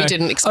 And you probably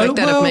didn't expect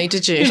that of me,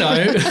 did you?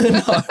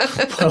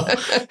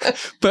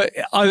 But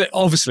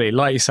obviously,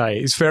 like you say,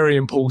 it's very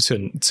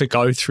important to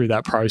go through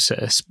that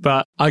process.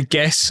 But I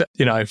guess,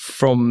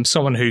 from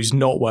someone who's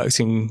not worked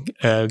in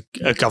a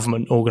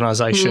government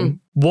organisation,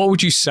 what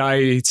would you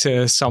say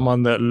to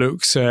someone that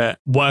looks at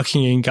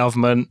working in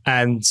government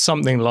and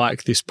something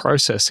like this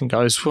process and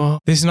goes, well,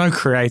 there's no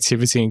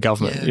creativity in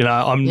government.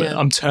 Yeah.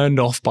 I'm turned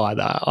off by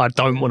that. I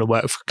don't want to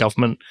work for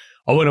government.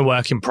 I want to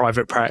work in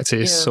private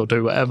practice or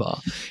do whatever.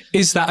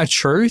 Is that a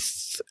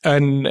truth?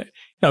 And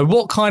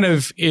what kind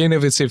of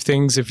innovative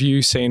things have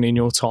you seen in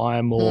your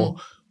time or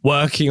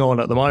working on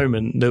at the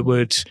moment that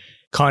would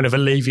kind of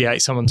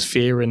alleviate someone's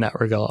fear in that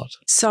regard?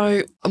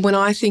 So when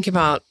I think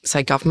about,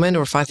 say, government,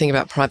 or if I think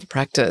about private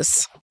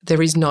practice,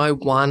 there is no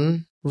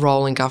one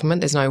role in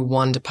government. There's no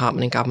one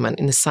department in government,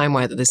 in the same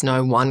way that there's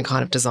no one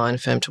kind of design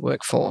firm to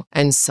work for.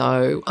 And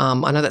so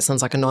I know that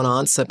sounds like a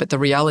non-answer, but the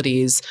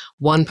reality is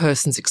one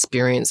person's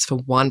experience for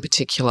one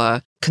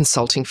particular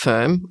consulting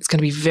firm is going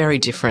to be very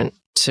different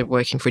to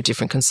working for a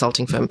different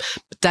consulting firm.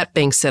 But that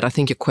being said, I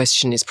think your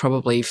question is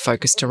probably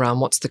focused around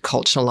what's the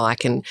culture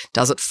like, and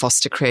does it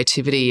foster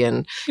creativity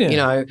and,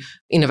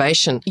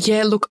 innovation?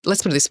 Yeah, look,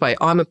 let's put it this way.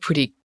 I'm a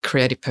pretty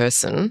creative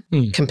person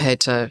compared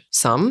to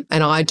some,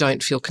 and I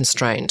don't feel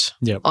constrained.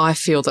 Yep. I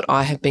feel that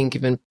I have been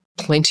given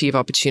plenty of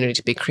opportunity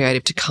to be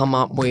creative, to come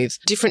up with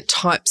different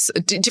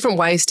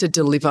ways to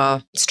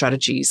deliver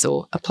strategies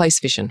or a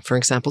place vision, for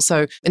example.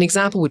 So an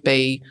example would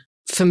be,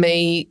 for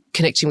me,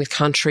 connecting with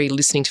country,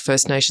 listening to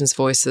First Nations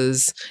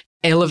voices,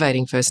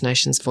 elevating First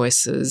Nations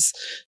voices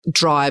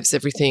drives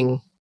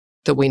everything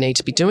that we need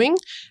to be doing.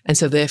 And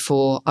so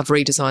therefore, I've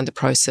redesigned the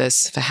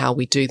process for how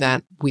we do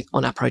that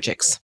on our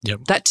projects.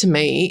 Yep. That to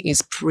me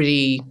is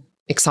pretty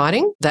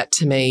exciting. That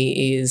to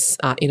me is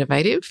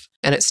innovative,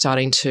 and it's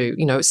starting to,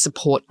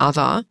 support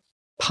other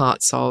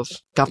parts of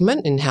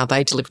government in how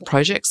they deliver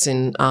projects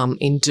in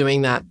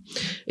doing that.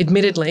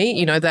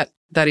 Admittedly,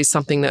 that is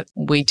something that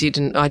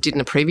I did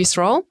in a previous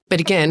role. But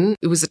again,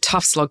 it was a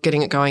tough slog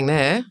getting it going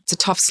there. It's a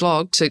tough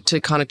slog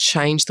to kind of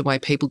change the way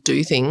people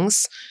do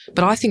things.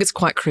 But I think it's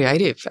quite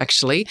creative,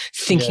 actually,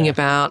 thinking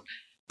about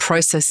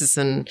processes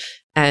and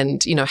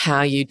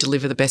how you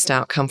deliver the best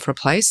outcome for a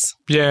place.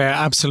 Yeah,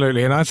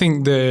 absolutely. And I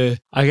think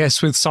I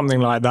guess with something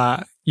like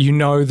that,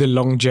 the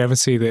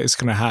longevity that it's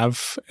going to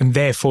have, and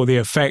therefore the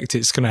effect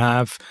it's going to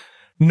have,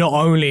 not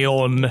only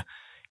on,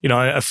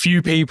 a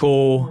few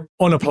people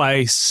on a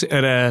place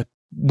at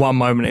one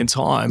moment in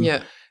time.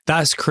 Yeah.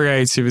 That's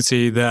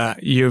creativity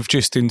that you've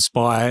just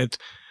inspired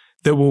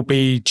that will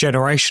be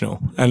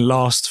generational and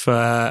last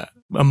for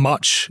a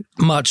much,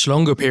 much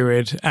longer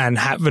period and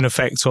have an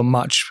effect on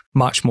much,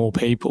 much more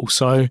people.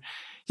 So,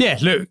 yeah,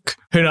 look,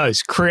 who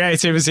knows?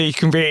 Creativity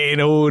can be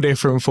in all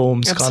different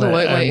forms.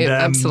 Absolutely,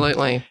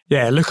 absolutely.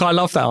 Yeah, look, I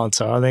love that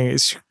answer. I think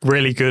it's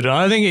really good. And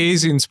I think it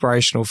is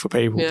inspirational for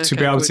people to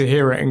be able to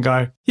hear it and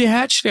go, yeah,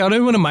 actually, I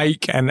don't want to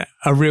make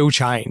a real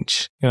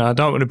change. I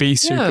don't want to be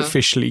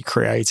superficially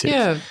creative.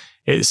 Yeah.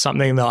 It's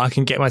something that I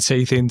can get my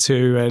teeth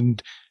into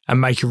and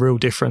make a real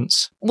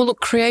difference. Well, look,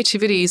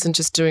 creativity isn't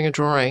just doing a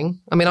drawing.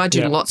 I mean, I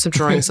do lots of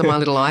drawings on my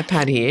little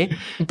iPad here,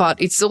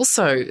 but it's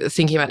also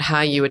thinking about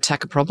how you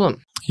attack a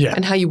problem. Yeah.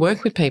 And how you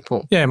work with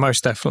people. Yeah,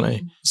 most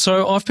definitely.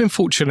 So I've been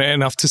fortunate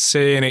enough to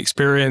see and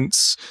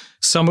experience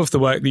some of the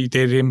work that you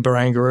did in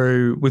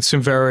Barangaroo with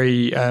some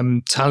very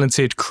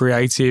talented,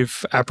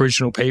 creative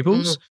Aboriginal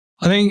peoples.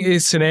 I think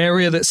it's an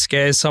area that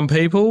scares some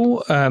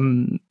people.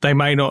 They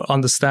may not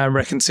understand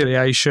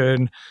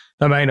reconciliation.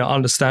 They may not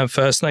understand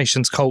First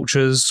Nations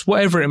cultures,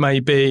 whatever it may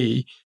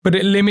be, but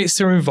it limits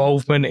their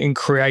involvement in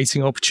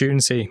creating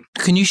opportunity.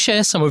 Can you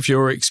share some of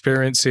your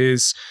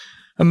experiences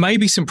and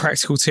maybe some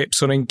practical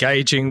tips on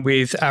engaging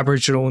with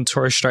Aboriginal and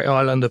Torres Strait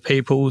Islander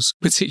peoples,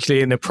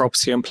 particularly in the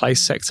property and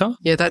place sector?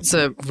 Yeah, that's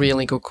a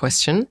really good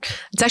question.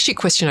 It's actually a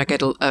question I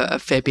get a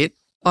fair bit.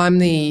 I'm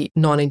the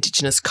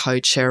non-Indigenous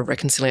co-chair of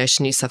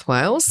Reconciliation New South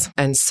Wales.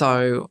 And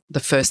so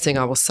the first thing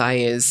I will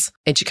say is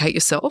educate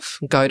yourself,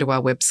 go to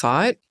our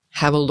website,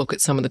 have a look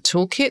at some of the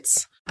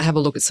toolkits, have a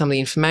look at some of the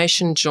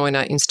information, join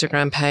our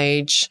Instagram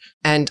page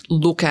and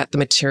look at the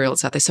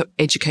materials out there. So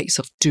educate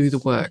yourself, do the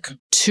work.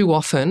 Too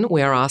often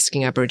we are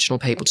asking Aboriginal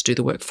people to do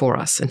the work for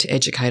us and to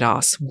educate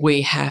us.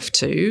 We have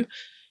to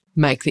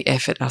make the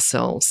effort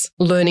ourselves.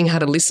 Learning how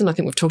to listen. I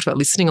think we've talked about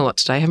listening a lot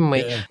today, haven't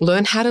we? Yeah.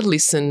 Learn how to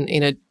listen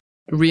in a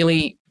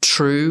really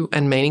true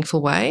and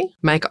meaningful way.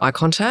 Make eye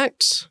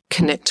contact,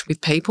 connect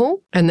with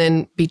people, and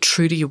then be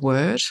true to your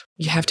word.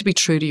 You have to be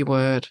true to your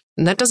word.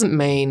 And that doesn't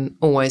mean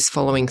always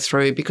following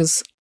through,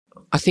 because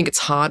I think it's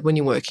hard when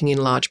you're working in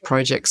large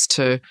projects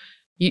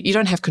you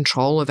don't have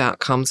control of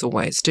outcomes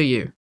always, do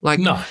you? Like,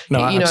 no,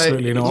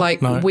 absolutely not.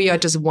 Like we are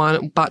just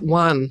one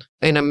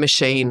in a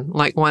machine,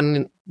 like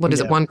one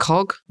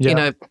cog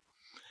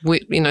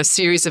in a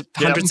series of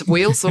hundreds of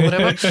wheels or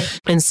whatever.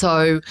 And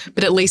so,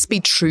 but at least be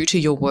true to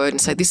your word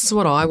and say, this is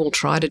what I will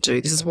try to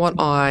do. This is what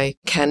I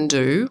can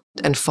do,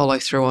 and follow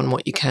through on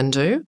what you can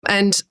do.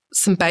 And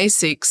some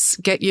basics,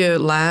 get your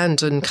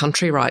land and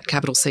country right,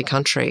 capital C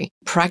country.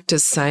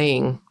 Practice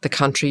saying the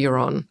country you're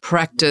on.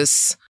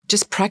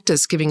 Just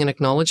practice giving an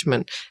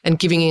acknowledgement, and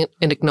giving it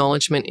an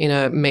acknowledgement in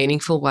a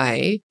meaningful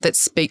way that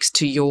speaks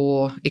to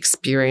your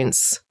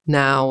experience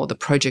now, or the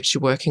projects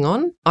you're working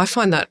on. I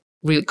find that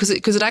really, because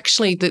it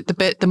actually,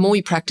 the more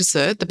you practice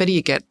it, the better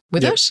you get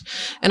with it.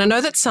 And I know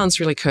that sounds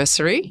really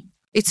cursory.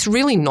 It's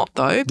really not,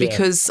 though,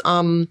 because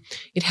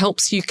it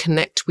helps you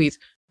connect with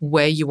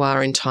where you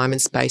are in time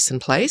and space and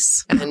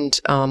place. And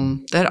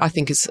that, I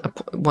think, is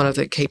one of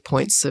the key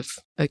points of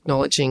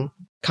acknowledging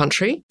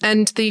country.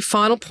 And the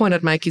final point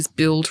I'd make is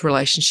build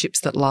relationships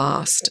that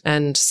last.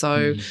 And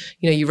so,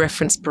 you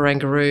referenced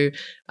Barangaroo,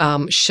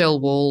 Shell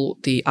Wall,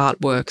 the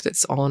artwork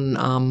that's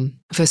on,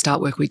 first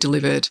artwork we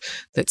delivered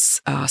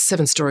that's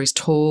 7 stories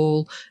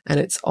tall, and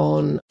it's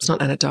not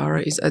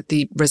Anadara, it's at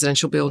the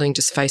residential building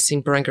just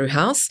facing Barangaroo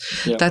House.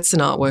 Yep. That's an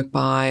artwork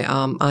by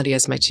Auntie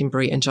Esme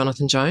Timbury and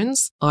Jonathan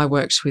Jones. I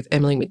worked with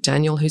Emily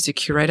McDaniel, who's a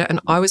curator, and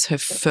I was her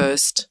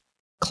first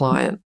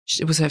client.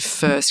 It was her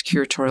first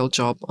curatorial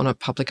job on a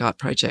public art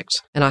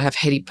project. And I have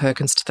Hetty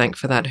Perkins to thank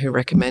for that, who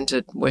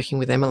recommended working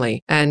with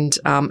Emily. And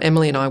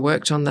Emily and I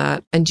worked on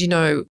that. And,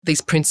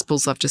 these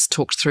principles I've just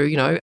talked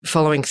through,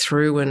 following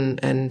through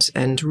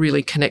and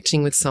really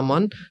connecting with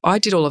someone. I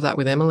did all of that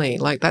with Emily.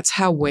 Like, that's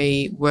how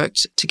we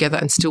worked together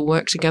and still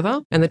work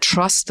together. And the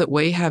trust that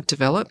we have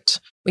developed,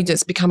 we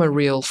just become a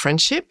real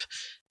friendship.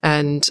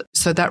 And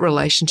so that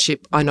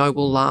relationship, I know,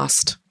 will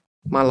last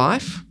my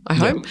life, I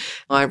hope. Yep.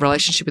 My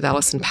relationship with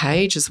Alison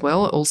Page as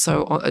well,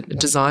 also a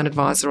design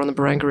advisor on the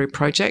Barangaroo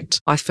project.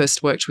 I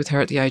first worked with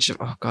her at the age of,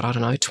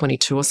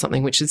 22 or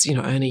something, which is,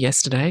 only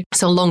yesterday.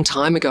 So a long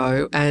time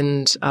ago,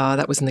 and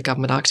that was in the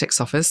Government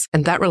Architect's Office.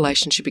 And that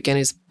relationship, again,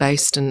 is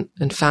based and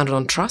founded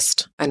on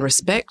trust and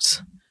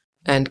respect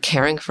and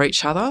caring for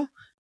each other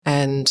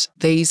And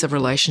these are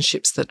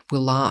relationships that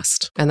will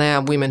last. And they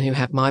are women who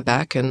have my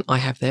back and I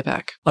have their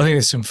back. I think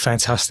there's some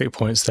fantastic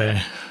points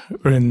there.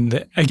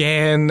 And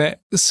again,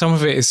 some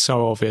of it is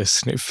so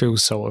obvious and it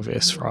feels so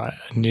obvious, right?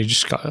 And you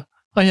just go,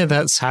 oh yeah,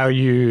 that's how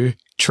you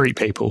treat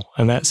people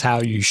and that's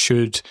how you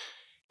should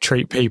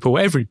treat people,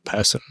 every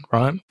person,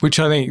 right? Which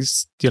I think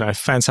is,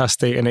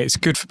 fantastic, and it's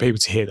good for people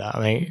to hear that.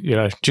 I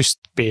think, just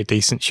be a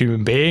decent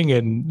human being,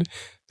 and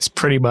it's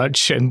pretty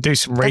much, and do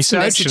some research.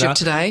 That's the message of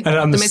today.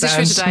 And the message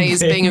for today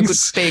is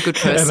be a good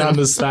person. And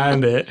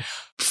understand it.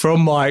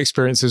 From my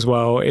experience as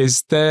well,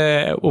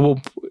 let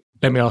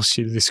me ask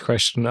you this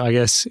question, I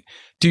guess.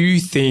 Do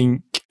you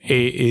think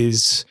it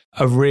is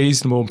a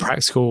reasonable and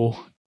practical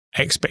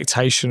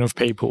expectation of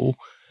people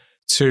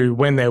to,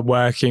 when they're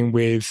working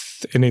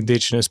with an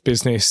Indigenous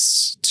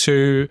business,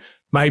 to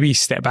maybe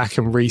step back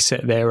and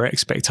reset their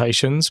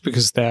expectations,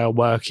 because they're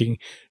working,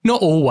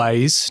 not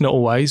always,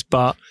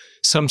 but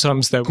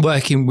sometimes they're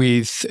working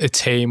with a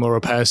team or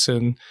a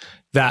person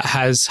that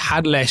has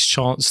had less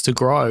chance to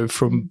grow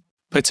from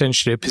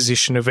potentially a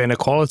position of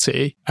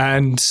inequality,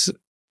 and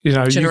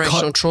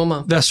generational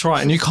trauma. That's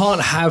right. And you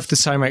can't have the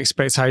same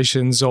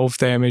expectations of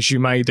them as you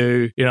may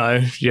do,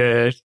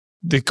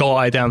 the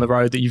guy down the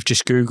road that you've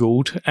just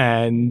Googled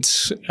and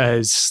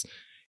has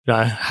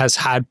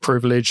had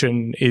privilege,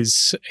 and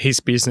his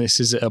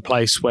business is at a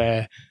place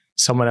where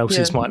someone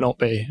else's might not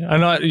be.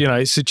 And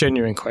it's a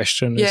genuine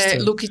question. Yeah,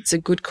 look, it's a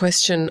good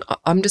question.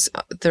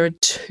 There are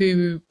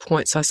 2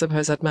 points I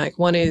suppose I'd make.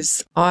 One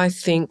is, I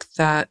think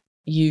that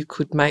you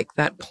could make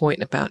that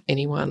point about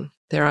anyone.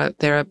 There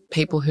are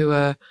people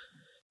who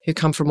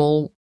come from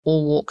all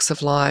walks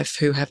of life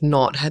who have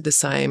not had the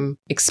same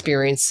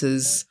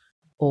experiences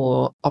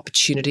or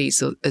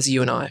opportunities as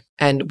you and I.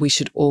 And we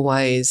should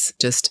always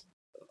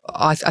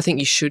I think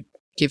you should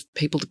give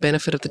people the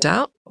benefit of the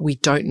doubt. We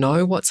don't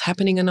know what's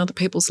happening in other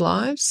people's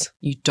lives.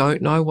 You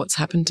don't know what's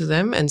happened to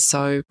them. And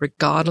so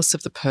regardless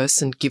of the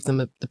person, give them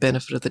the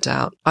benefit of the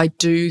doubt. I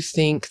do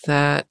think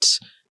that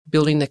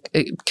building the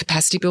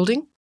capacity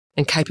building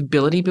and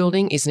capability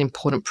building is an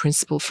important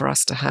principle for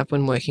us to have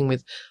when working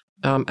with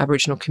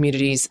Aboriginal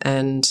communities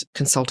and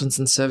consultants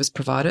and service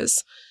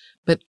providers.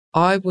 But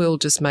I will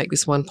just make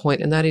this one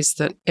point, and that is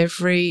that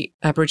every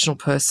Aboriginal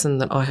person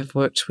that I have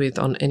worked with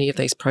on any of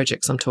these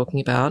projects I'm talking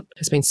about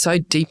has been so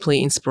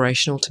deeply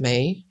inspirational to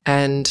me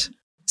and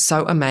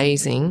so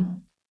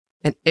amazing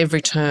at every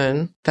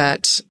turn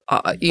that,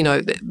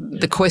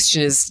 the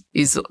question is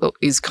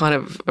kind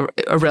of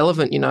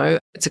irrelevant,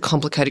 It's a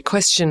complicated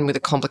question with a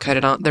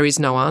complicated answer. There is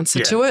no answer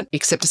to it,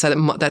 except to say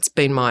that that's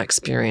been my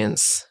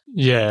experience.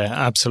 Yeah,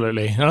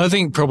 absolutely. And I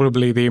think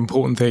probably the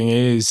important thing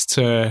is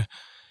to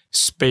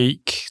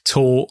speak,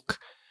 talk,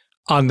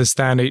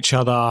 understand each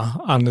other,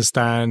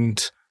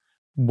 understand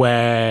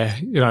where,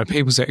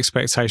 people's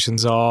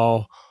expectations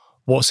are,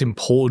 what's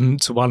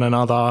important to one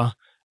another,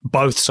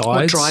 both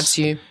sides. What drives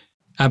you?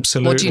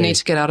 Absolutely. What do you need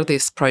to get out of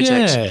this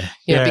project?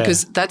 Yeah,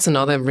 because that's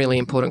another really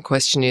important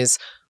question is,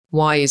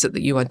 why is it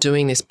that you are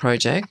doing this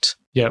project?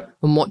 Yep.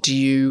 And what do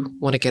you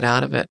want to get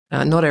out of it?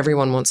 Not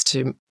everyone wants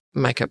to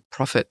make a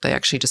profit. They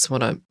actually just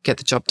want to get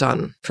the job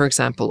done, for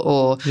example,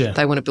 or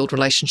they want to build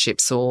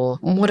relationships or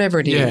whatever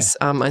it is.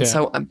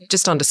 So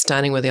just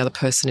understanding where the other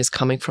person is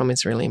coming from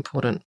is really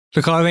important.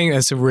 Look, I think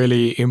that's a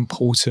really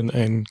important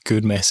and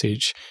good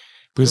message,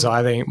 because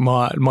I think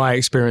my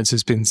experience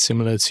has been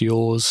similar to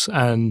yours,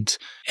 and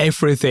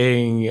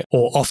everything,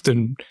 or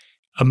often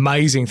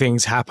amazing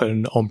things,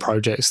 happen on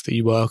projects that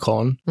you work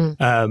on.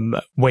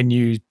 When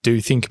you do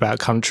think about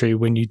country,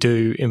 when you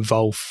do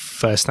involve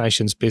First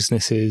Nations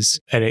businesses,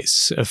 and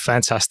it's a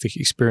fantastic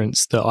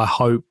experience that I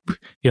hope,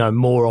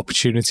 more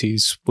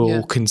opportunities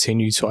will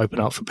continue to open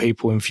up for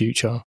people in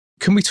future.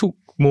 Can we talk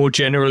more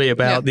generally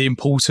about the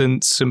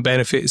importance and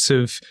benefits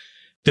of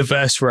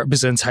diverse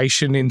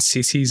representation in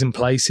cities and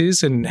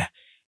places, and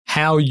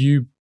how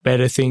you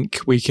better think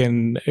we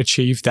can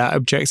achieve that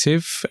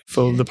objective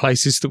for the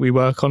places that we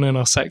work on in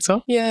our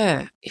sector?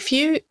 Yeah. If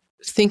you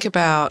think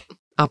about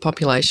our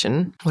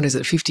population, what is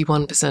it,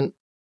 51%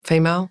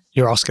 female?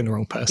 You're asking the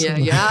wrong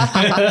person. Yeah.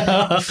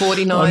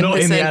 49%. I'm not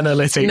in the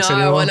analytics anymore.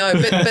 No, I know.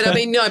 But I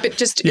mean, but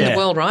just in the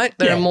world, right?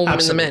 There are more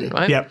women than men,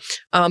 right? Yeah.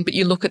 But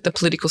you look at the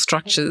political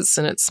structures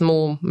and it's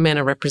more men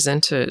are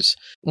represented.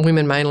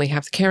 Women mainly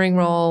have the caring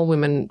role.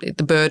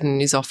 The burden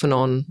is often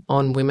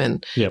on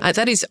women. Yep.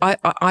 That is,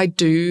 I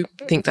do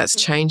think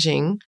that's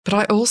changing. But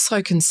I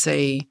also can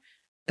see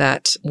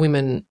that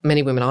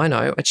many women I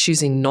know are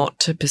choosing not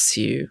to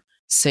pursue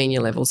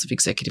senior levels of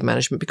executive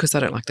management because they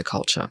don't like the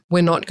culture.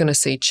 We're not going to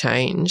see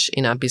change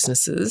in our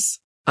businesses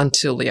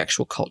until the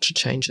actual culture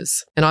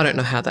changes. And I don't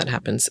know how that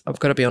happens. I've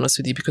got to be honest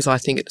with you, because I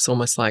think it's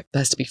almost like there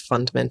has to be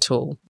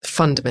fundamental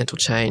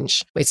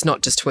change. It's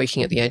not just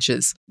tweaking at the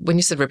edges. When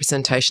you said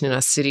representation in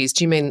our cities,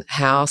 do you mean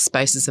how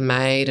spaces are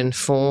made and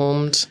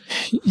formed?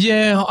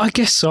 Yeah, I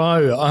guess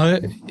so.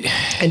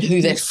 And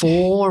who they're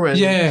for? And,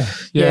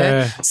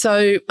 yeah.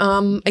 So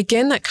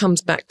again, that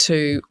comes back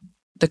to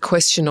the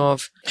question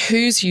of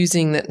who's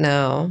using that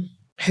now,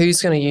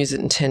 who's going to use it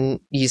in 10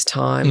 years'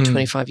 time,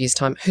 25 years'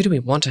 time? Who do we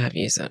want to have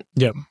use it?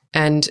 Yep.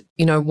 And,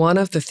 you know, one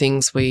of the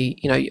things I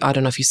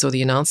don't know if you saw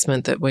the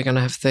announcement that we're going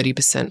to have 30%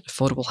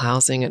 affordable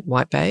housing at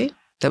White Bay.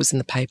 That was in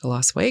the paper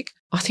last week.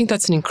 I think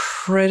that's an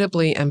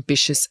incredibly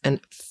ambitious and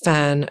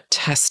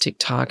fantastic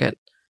target.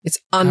 It's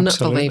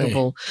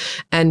unbelievable.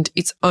 Absolutely. And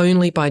it's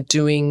only by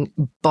doing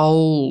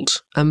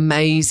bold,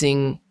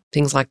 amazing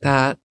things like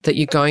that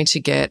you're going to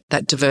get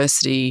that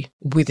diversity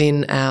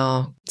within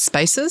our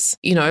spaces.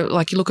 You know,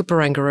 like you look at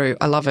Barangaroo,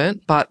 I love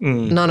it, but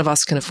none of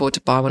us can afford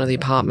to buy one of the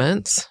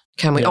apartments.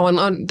 Can we? Yeah. Oh,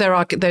 and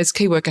there's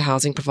key worker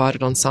housing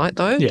provided on site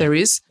though. Yeah. There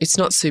is. It's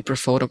not super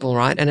affordable,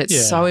 right? And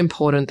it's so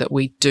important that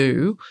we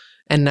do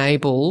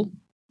enable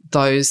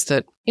those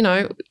that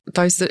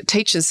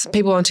teachers,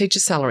 people on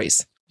teachers'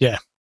 salaries. Yeah.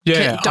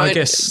 Yeah, I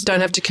guess.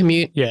 Don't have to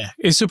commute. Yeah.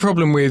 It's a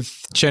problem with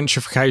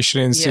gentrification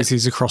in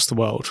cities across the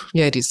world.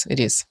 Yeah, it is. It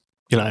is.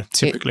 You know,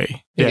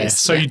 typically.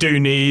 So you do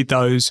need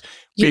those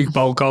big,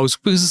 bold goals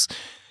because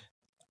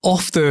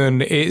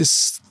often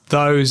it's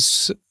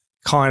those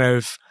kind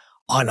of,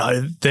 I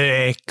know,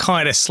 they're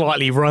kind of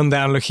slightly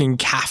rundown looking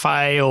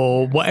cafe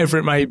or whatever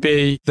it may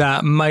be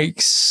that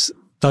makes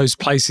those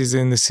places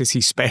in the city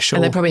special.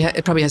 And it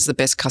probably has the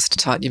best custard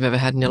tart you've ever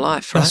had in your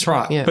life, right? That's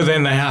right. Yeah. But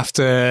then they have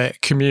to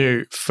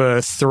commute for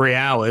 3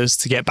 hours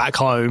to get back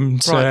home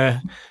to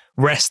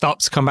rest up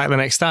to come back the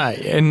next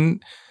day.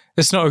 And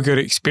it's not a good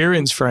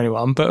experience for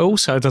anyone, but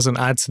also it doesn't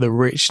add to the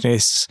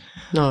richness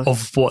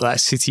of what that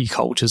city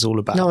culture is all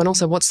about. No, and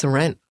also what's the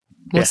rent?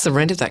 What's the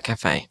rent of that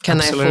cafe? Can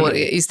they afford?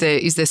 Is there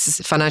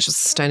financial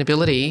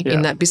sustainability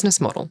in that business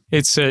model?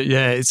 It's a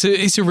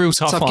real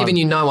tough one. So I've given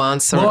you no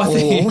answer at all.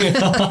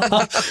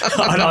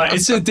 I know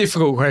it's a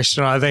difficult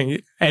question. I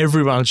think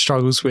everyone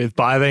struggles with,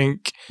 but I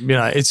think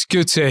it's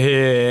good to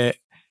hear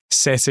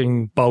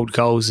setting bold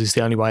goals is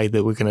the only way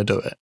that we're going to do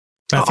it.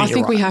 I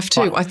think we have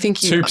to. I think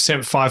 2%,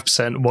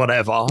 5%,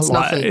 whatever. It's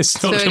nothing.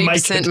 It's not going to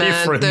make a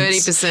difference.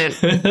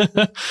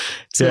 30%.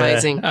 It's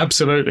amazing.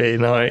 Absolutely.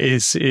 No,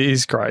 it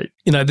is great.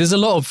 There's a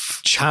lot of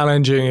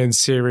challenging and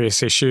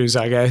serious issues,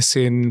 I guess,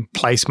 in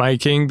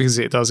placemaking because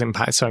it does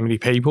impact so many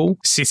people,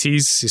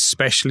 cities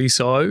especially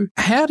so.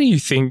 How do you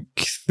think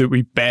that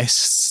we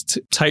best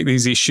take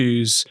these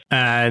issues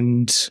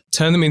and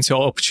turn them into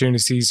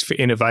opportunities for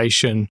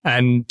innovation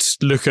and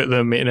look at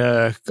them in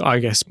a, I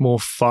guess, more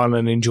fun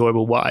and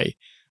enjoyable way?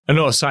 I'm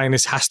not saying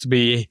this has to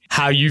be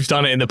how you've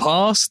done it in the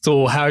past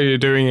or how you're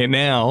doing it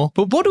now,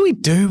 but what do we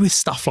do with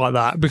stuff like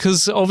that?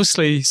 Because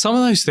obviously some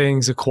of those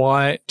things are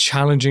quite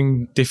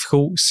challenging,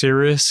 difficult,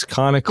 serious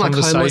kind of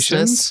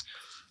conversations.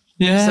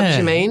 Yeah. Is that what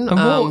you mean?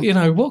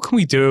 And what can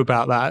we do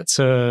about that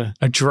to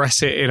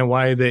address it in a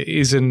way that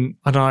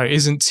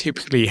isn't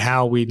typically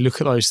how we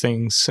look at those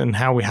things and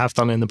how we have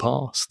done in the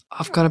past?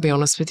 I've got to be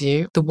honest with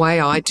you. The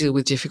way I deal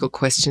with difficult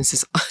questions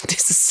is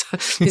this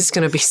is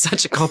going to be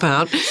such a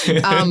cop-out,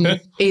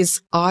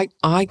 is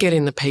I get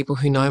in the people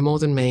who know more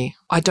than me.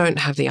 I don't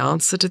have the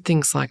answer to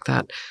things like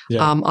that.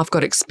 Yeah. I've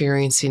got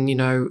experience in,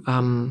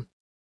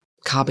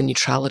 carbon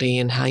neutrality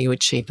and how you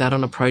achieve that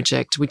on a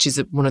project, which is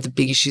one of the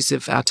big issues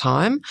of our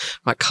time,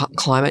 like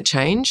climate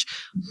change.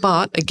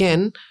 But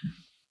again,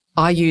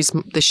 I use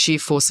the sheer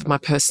force of my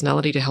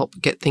personality to help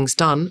get things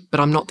done, but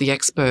I'm not the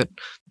expert.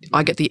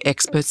 I get the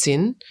experts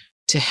in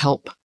to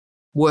help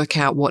work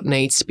out what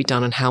needs to be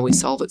done and how we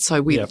solve it.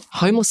 So with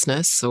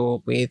homelessness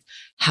or with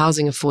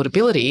housing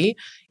affordability,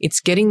 it's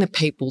getting the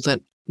people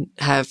that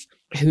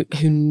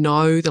who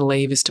know the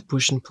levers to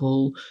push and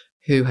pull,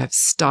 who have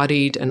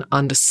studied and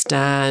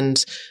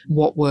understand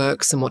what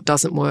works and what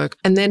doesn't work.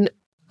 And then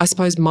I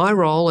suppose my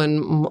role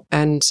and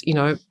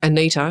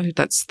Anita,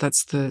 that's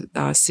the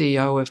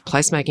CEO of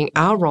placemaking,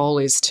 our role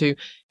is to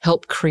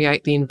help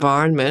create the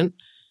environment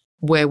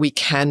where we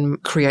can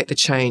create the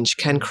change,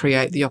 can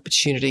create the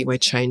opportunity where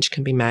change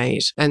can be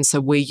made. And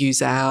so we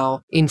use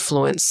our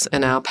influence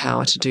and our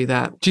power to do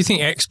that. Do you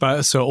think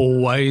experts are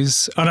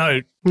always,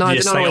 yes,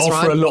 they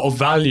offer a lot of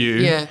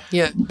value.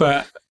 Yeah.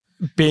 But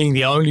being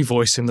the only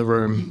voice in the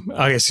room,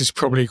 I guess, is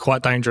probably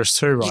quite dangerous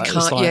too, right? You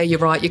can't, you're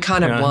right. You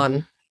can't have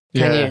one,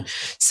 can you?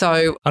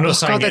 So I'm not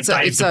saying that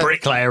Dave the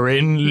bricklayer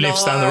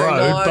lives down the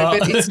road,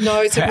 but it's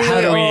a really,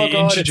 how do we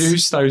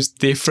introduce those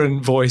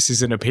different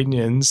voices and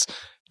opinions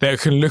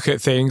that can look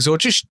at things or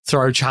just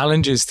throw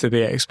challenges to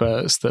the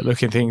experts that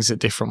look at things a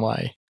different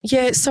way?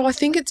 Yeah, so I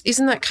think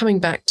isn't that coming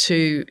back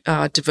to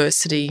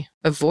diversity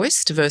of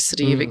voice,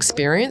 diversity of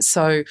experience?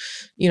 So,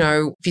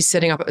 if you're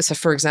setting up,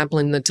 for example,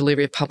 in the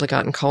delivery of public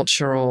art and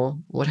culture or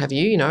what have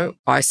you,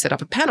 I set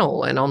up a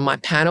panel and on my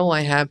panel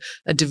I have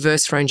a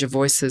diverse range of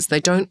voices. They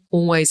don't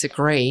always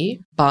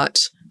agree, but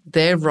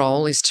their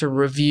role is to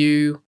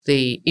review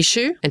the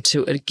issue and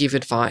to give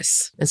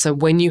advice. And so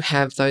when you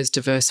have those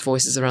diverse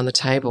voices around the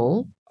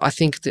table, I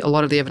think a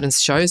lot of the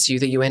evidence shows you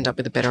that you end up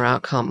with a better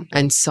outcome.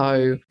 And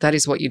so that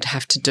is what you'd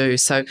have to do.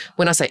 So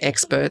when I say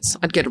experts,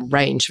 I'd get a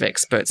range of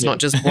experts, not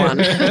just one.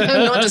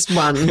 Not just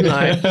one.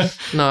 No.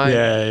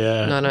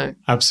 Yeah. No.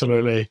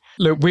 Absolutely.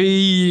 Look,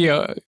 we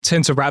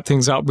tend to wrap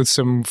things up with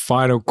some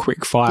final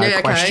quick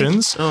fire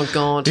questions. Oh,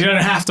 God. You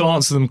don't have to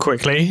answer them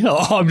quickly.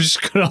 I'm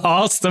just going to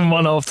ask them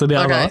one after the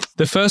other.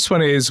 The first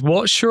one is,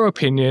 what's your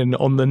opinion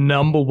on the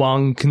number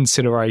one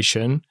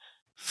consideration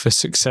for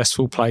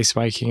successful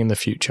placemaking in the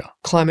future?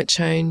 Climate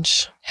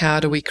change. How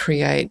do we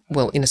create,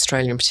 well, in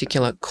Australia in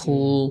particular,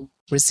 cool,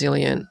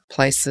 resilient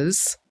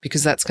places?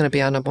 Because that's going to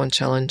be our number one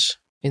challenge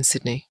in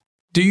Sydney.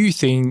 Do you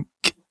think,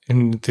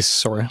 and this,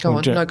 sorry. Go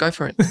on. No, go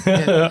for it.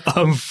 Yeah.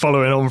 I'm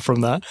following on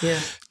from that. Yeah.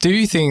 Do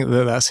you think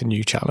that that's a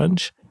new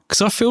challenge?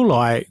 Because I feel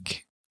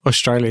like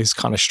Australia's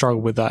kind of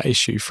struggled with that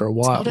issue for a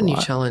while. It's not a new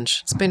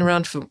challenge. It's been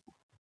around for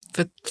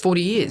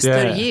 40 years,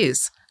 30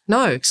 years.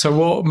 No.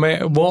 So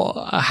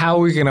how are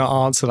we going to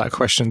answer that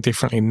question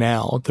differently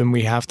now than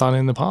we have done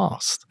in the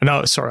past?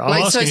 No, sorry.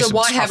 So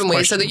why haven't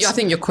we? So I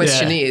think your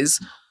question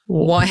is,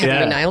 why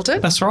haven't we nailed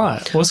it? That's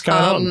right. What's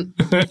going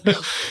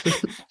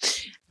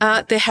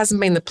on? There hasn't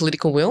been the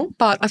political will,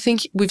 but I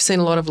think we've seen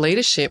a lot of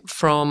leadership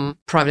from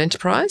private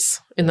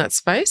enterprise in that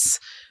space.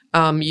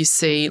 You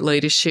see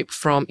leadership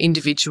from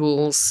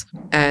individuals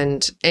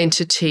and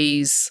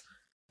entities.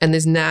 And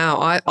there's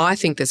now, I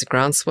think there's a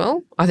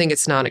groundswell. I think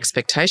it's now an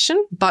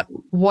expectation. But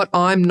what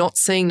I'm not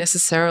seeing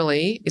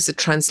necessarily is a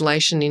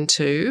translation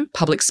into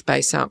public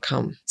space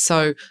outcome.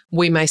 So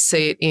we may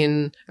see it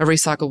in a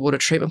recycled water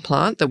treatment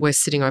plant that we're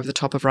sitting over the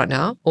top of right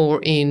now,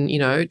 or in,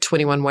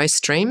 21 waste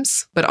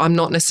streams. But I'm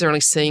not necessarily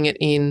seeing it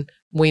in,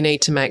 we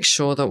need to make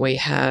sure that we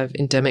have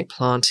endemic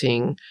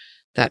planting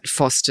that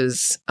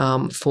fosters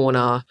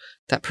fauna,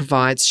 that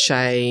provides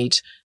shade,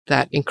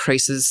 that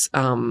increases,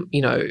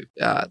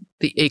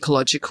 the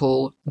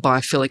ecological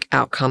biophilic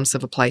outcomes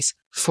of a place,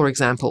 for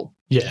example.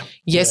 Yeah.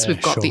 Yes,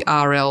 we've got the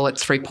RL at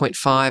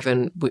 3.5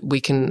 and we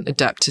can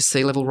adapt to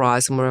sea level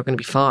rise and we're going to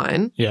be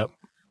fine. Yeah.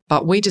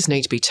 But we just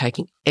need to be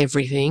taking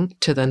everything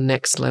to the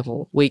next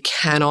level. We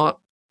cannot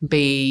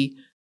be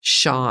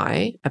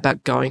shy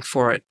about going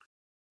for it.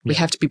 We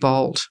have to be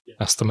bold.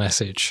 That's the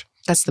message.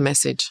 That's the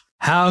message.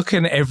 How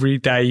can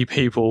everyday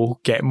people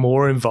get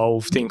more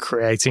involved in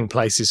creating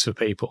places for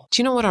people? Do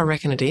you know what I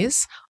reckon it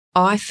is?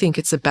 I think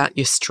it's about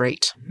your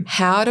street.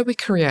 How do we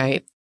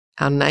create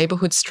our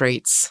neighbourhood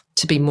streets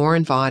to be more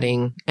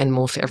inviting and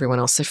more for everyone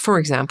else? So, for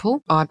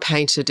example, I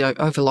painted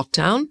over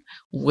lockdown.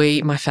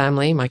 My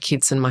family, my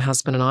kids and my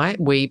husband and I,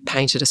 we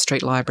painted a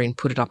street library and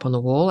put it up on the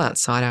wall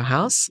outside our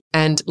house.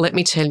 And let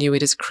me tell you,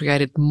 it has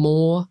created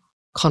more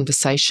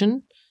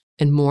conversation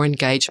and more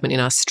engagement in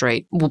our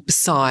street. Well,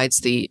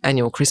 besides the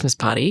annual Christmas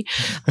party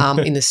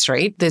in the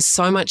street, there's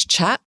so much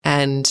chat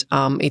and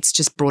it's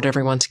just brought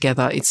everyone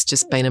together. It's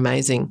just been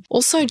amazing.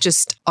 Also,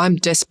 I'm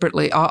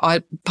desperately,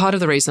 part of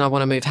the reason I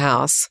want to move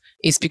house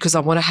is because I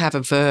want to have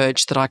a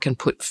verge that I can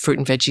put fruit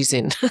and veggies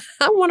in.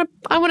 I want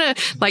to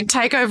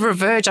take over a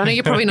verge. I know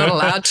you're probably not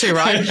allowed to,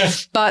 right?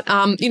 But,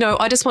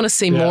 I just want to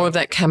see more of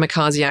that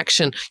kamikaze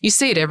action. You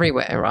see it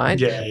everywhere,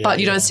 right? But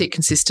you don't see it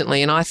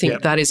consistently. And I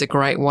think that is a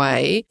great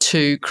way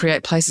to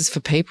create places for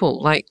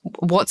people. Like,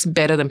 what's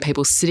better than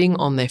people sitting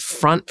on their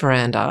front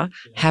veranda,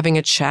 having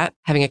a chat,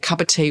 having a cup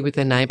of tea with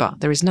their neighbour?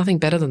 There is nothing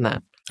better than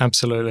that.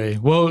 Absolutely.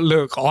 Well,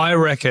 look, I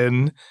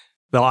reckon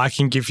that I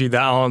can give you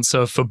that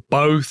answer for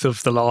both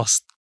of the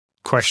last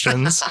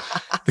questions.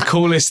 The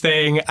coolest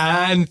thing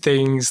and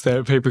things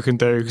that people can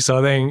do, because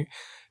I think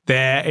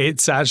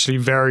it's actually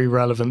very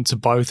relevant to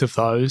both of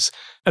those.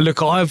 And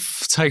look,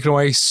 I've taken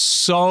away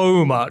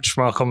so much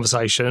from our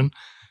conversation,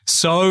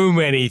 so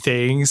many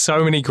things,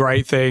 so many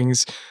great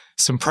things,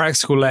 some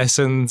practical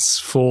lessons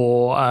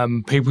for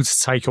people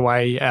to take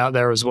away out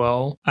there as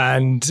well.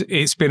 And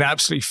it's been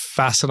absolutely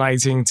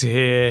fascinating to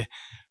hear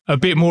a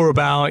bit more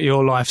about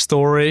your life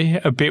story,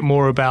 a bit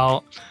more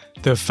about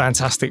the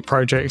fantastic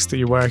projects that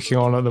you're working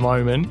on at the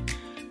moment.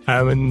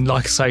 And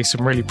like I say,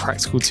 some really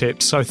practical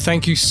tips. So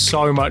thank you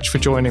so much for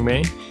joining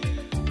me.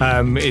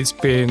 It's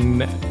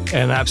been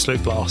an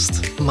absolute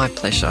blast. My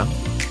pleasure.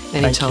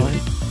 Anytime.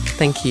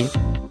 Thank you.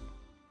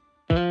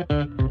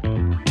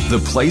 The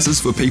Places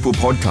for People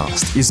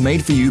podcast is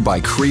made for you by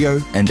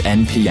Creo and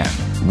NPM.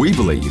 We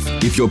believe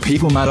if your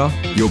people matter,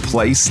 your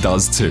place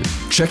does too.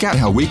 Check out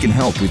how we can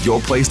help with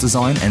your place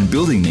design and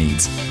building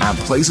needs at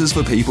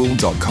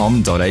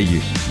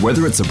placesforpeople.com.au.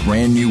 Whether it's a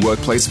brand new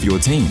workplace for your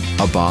team,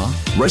 a bar,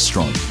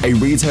 restaurant, a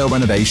retail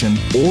renovation,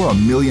 or a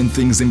million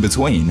things in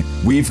between,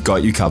 we've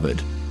got you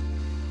covered.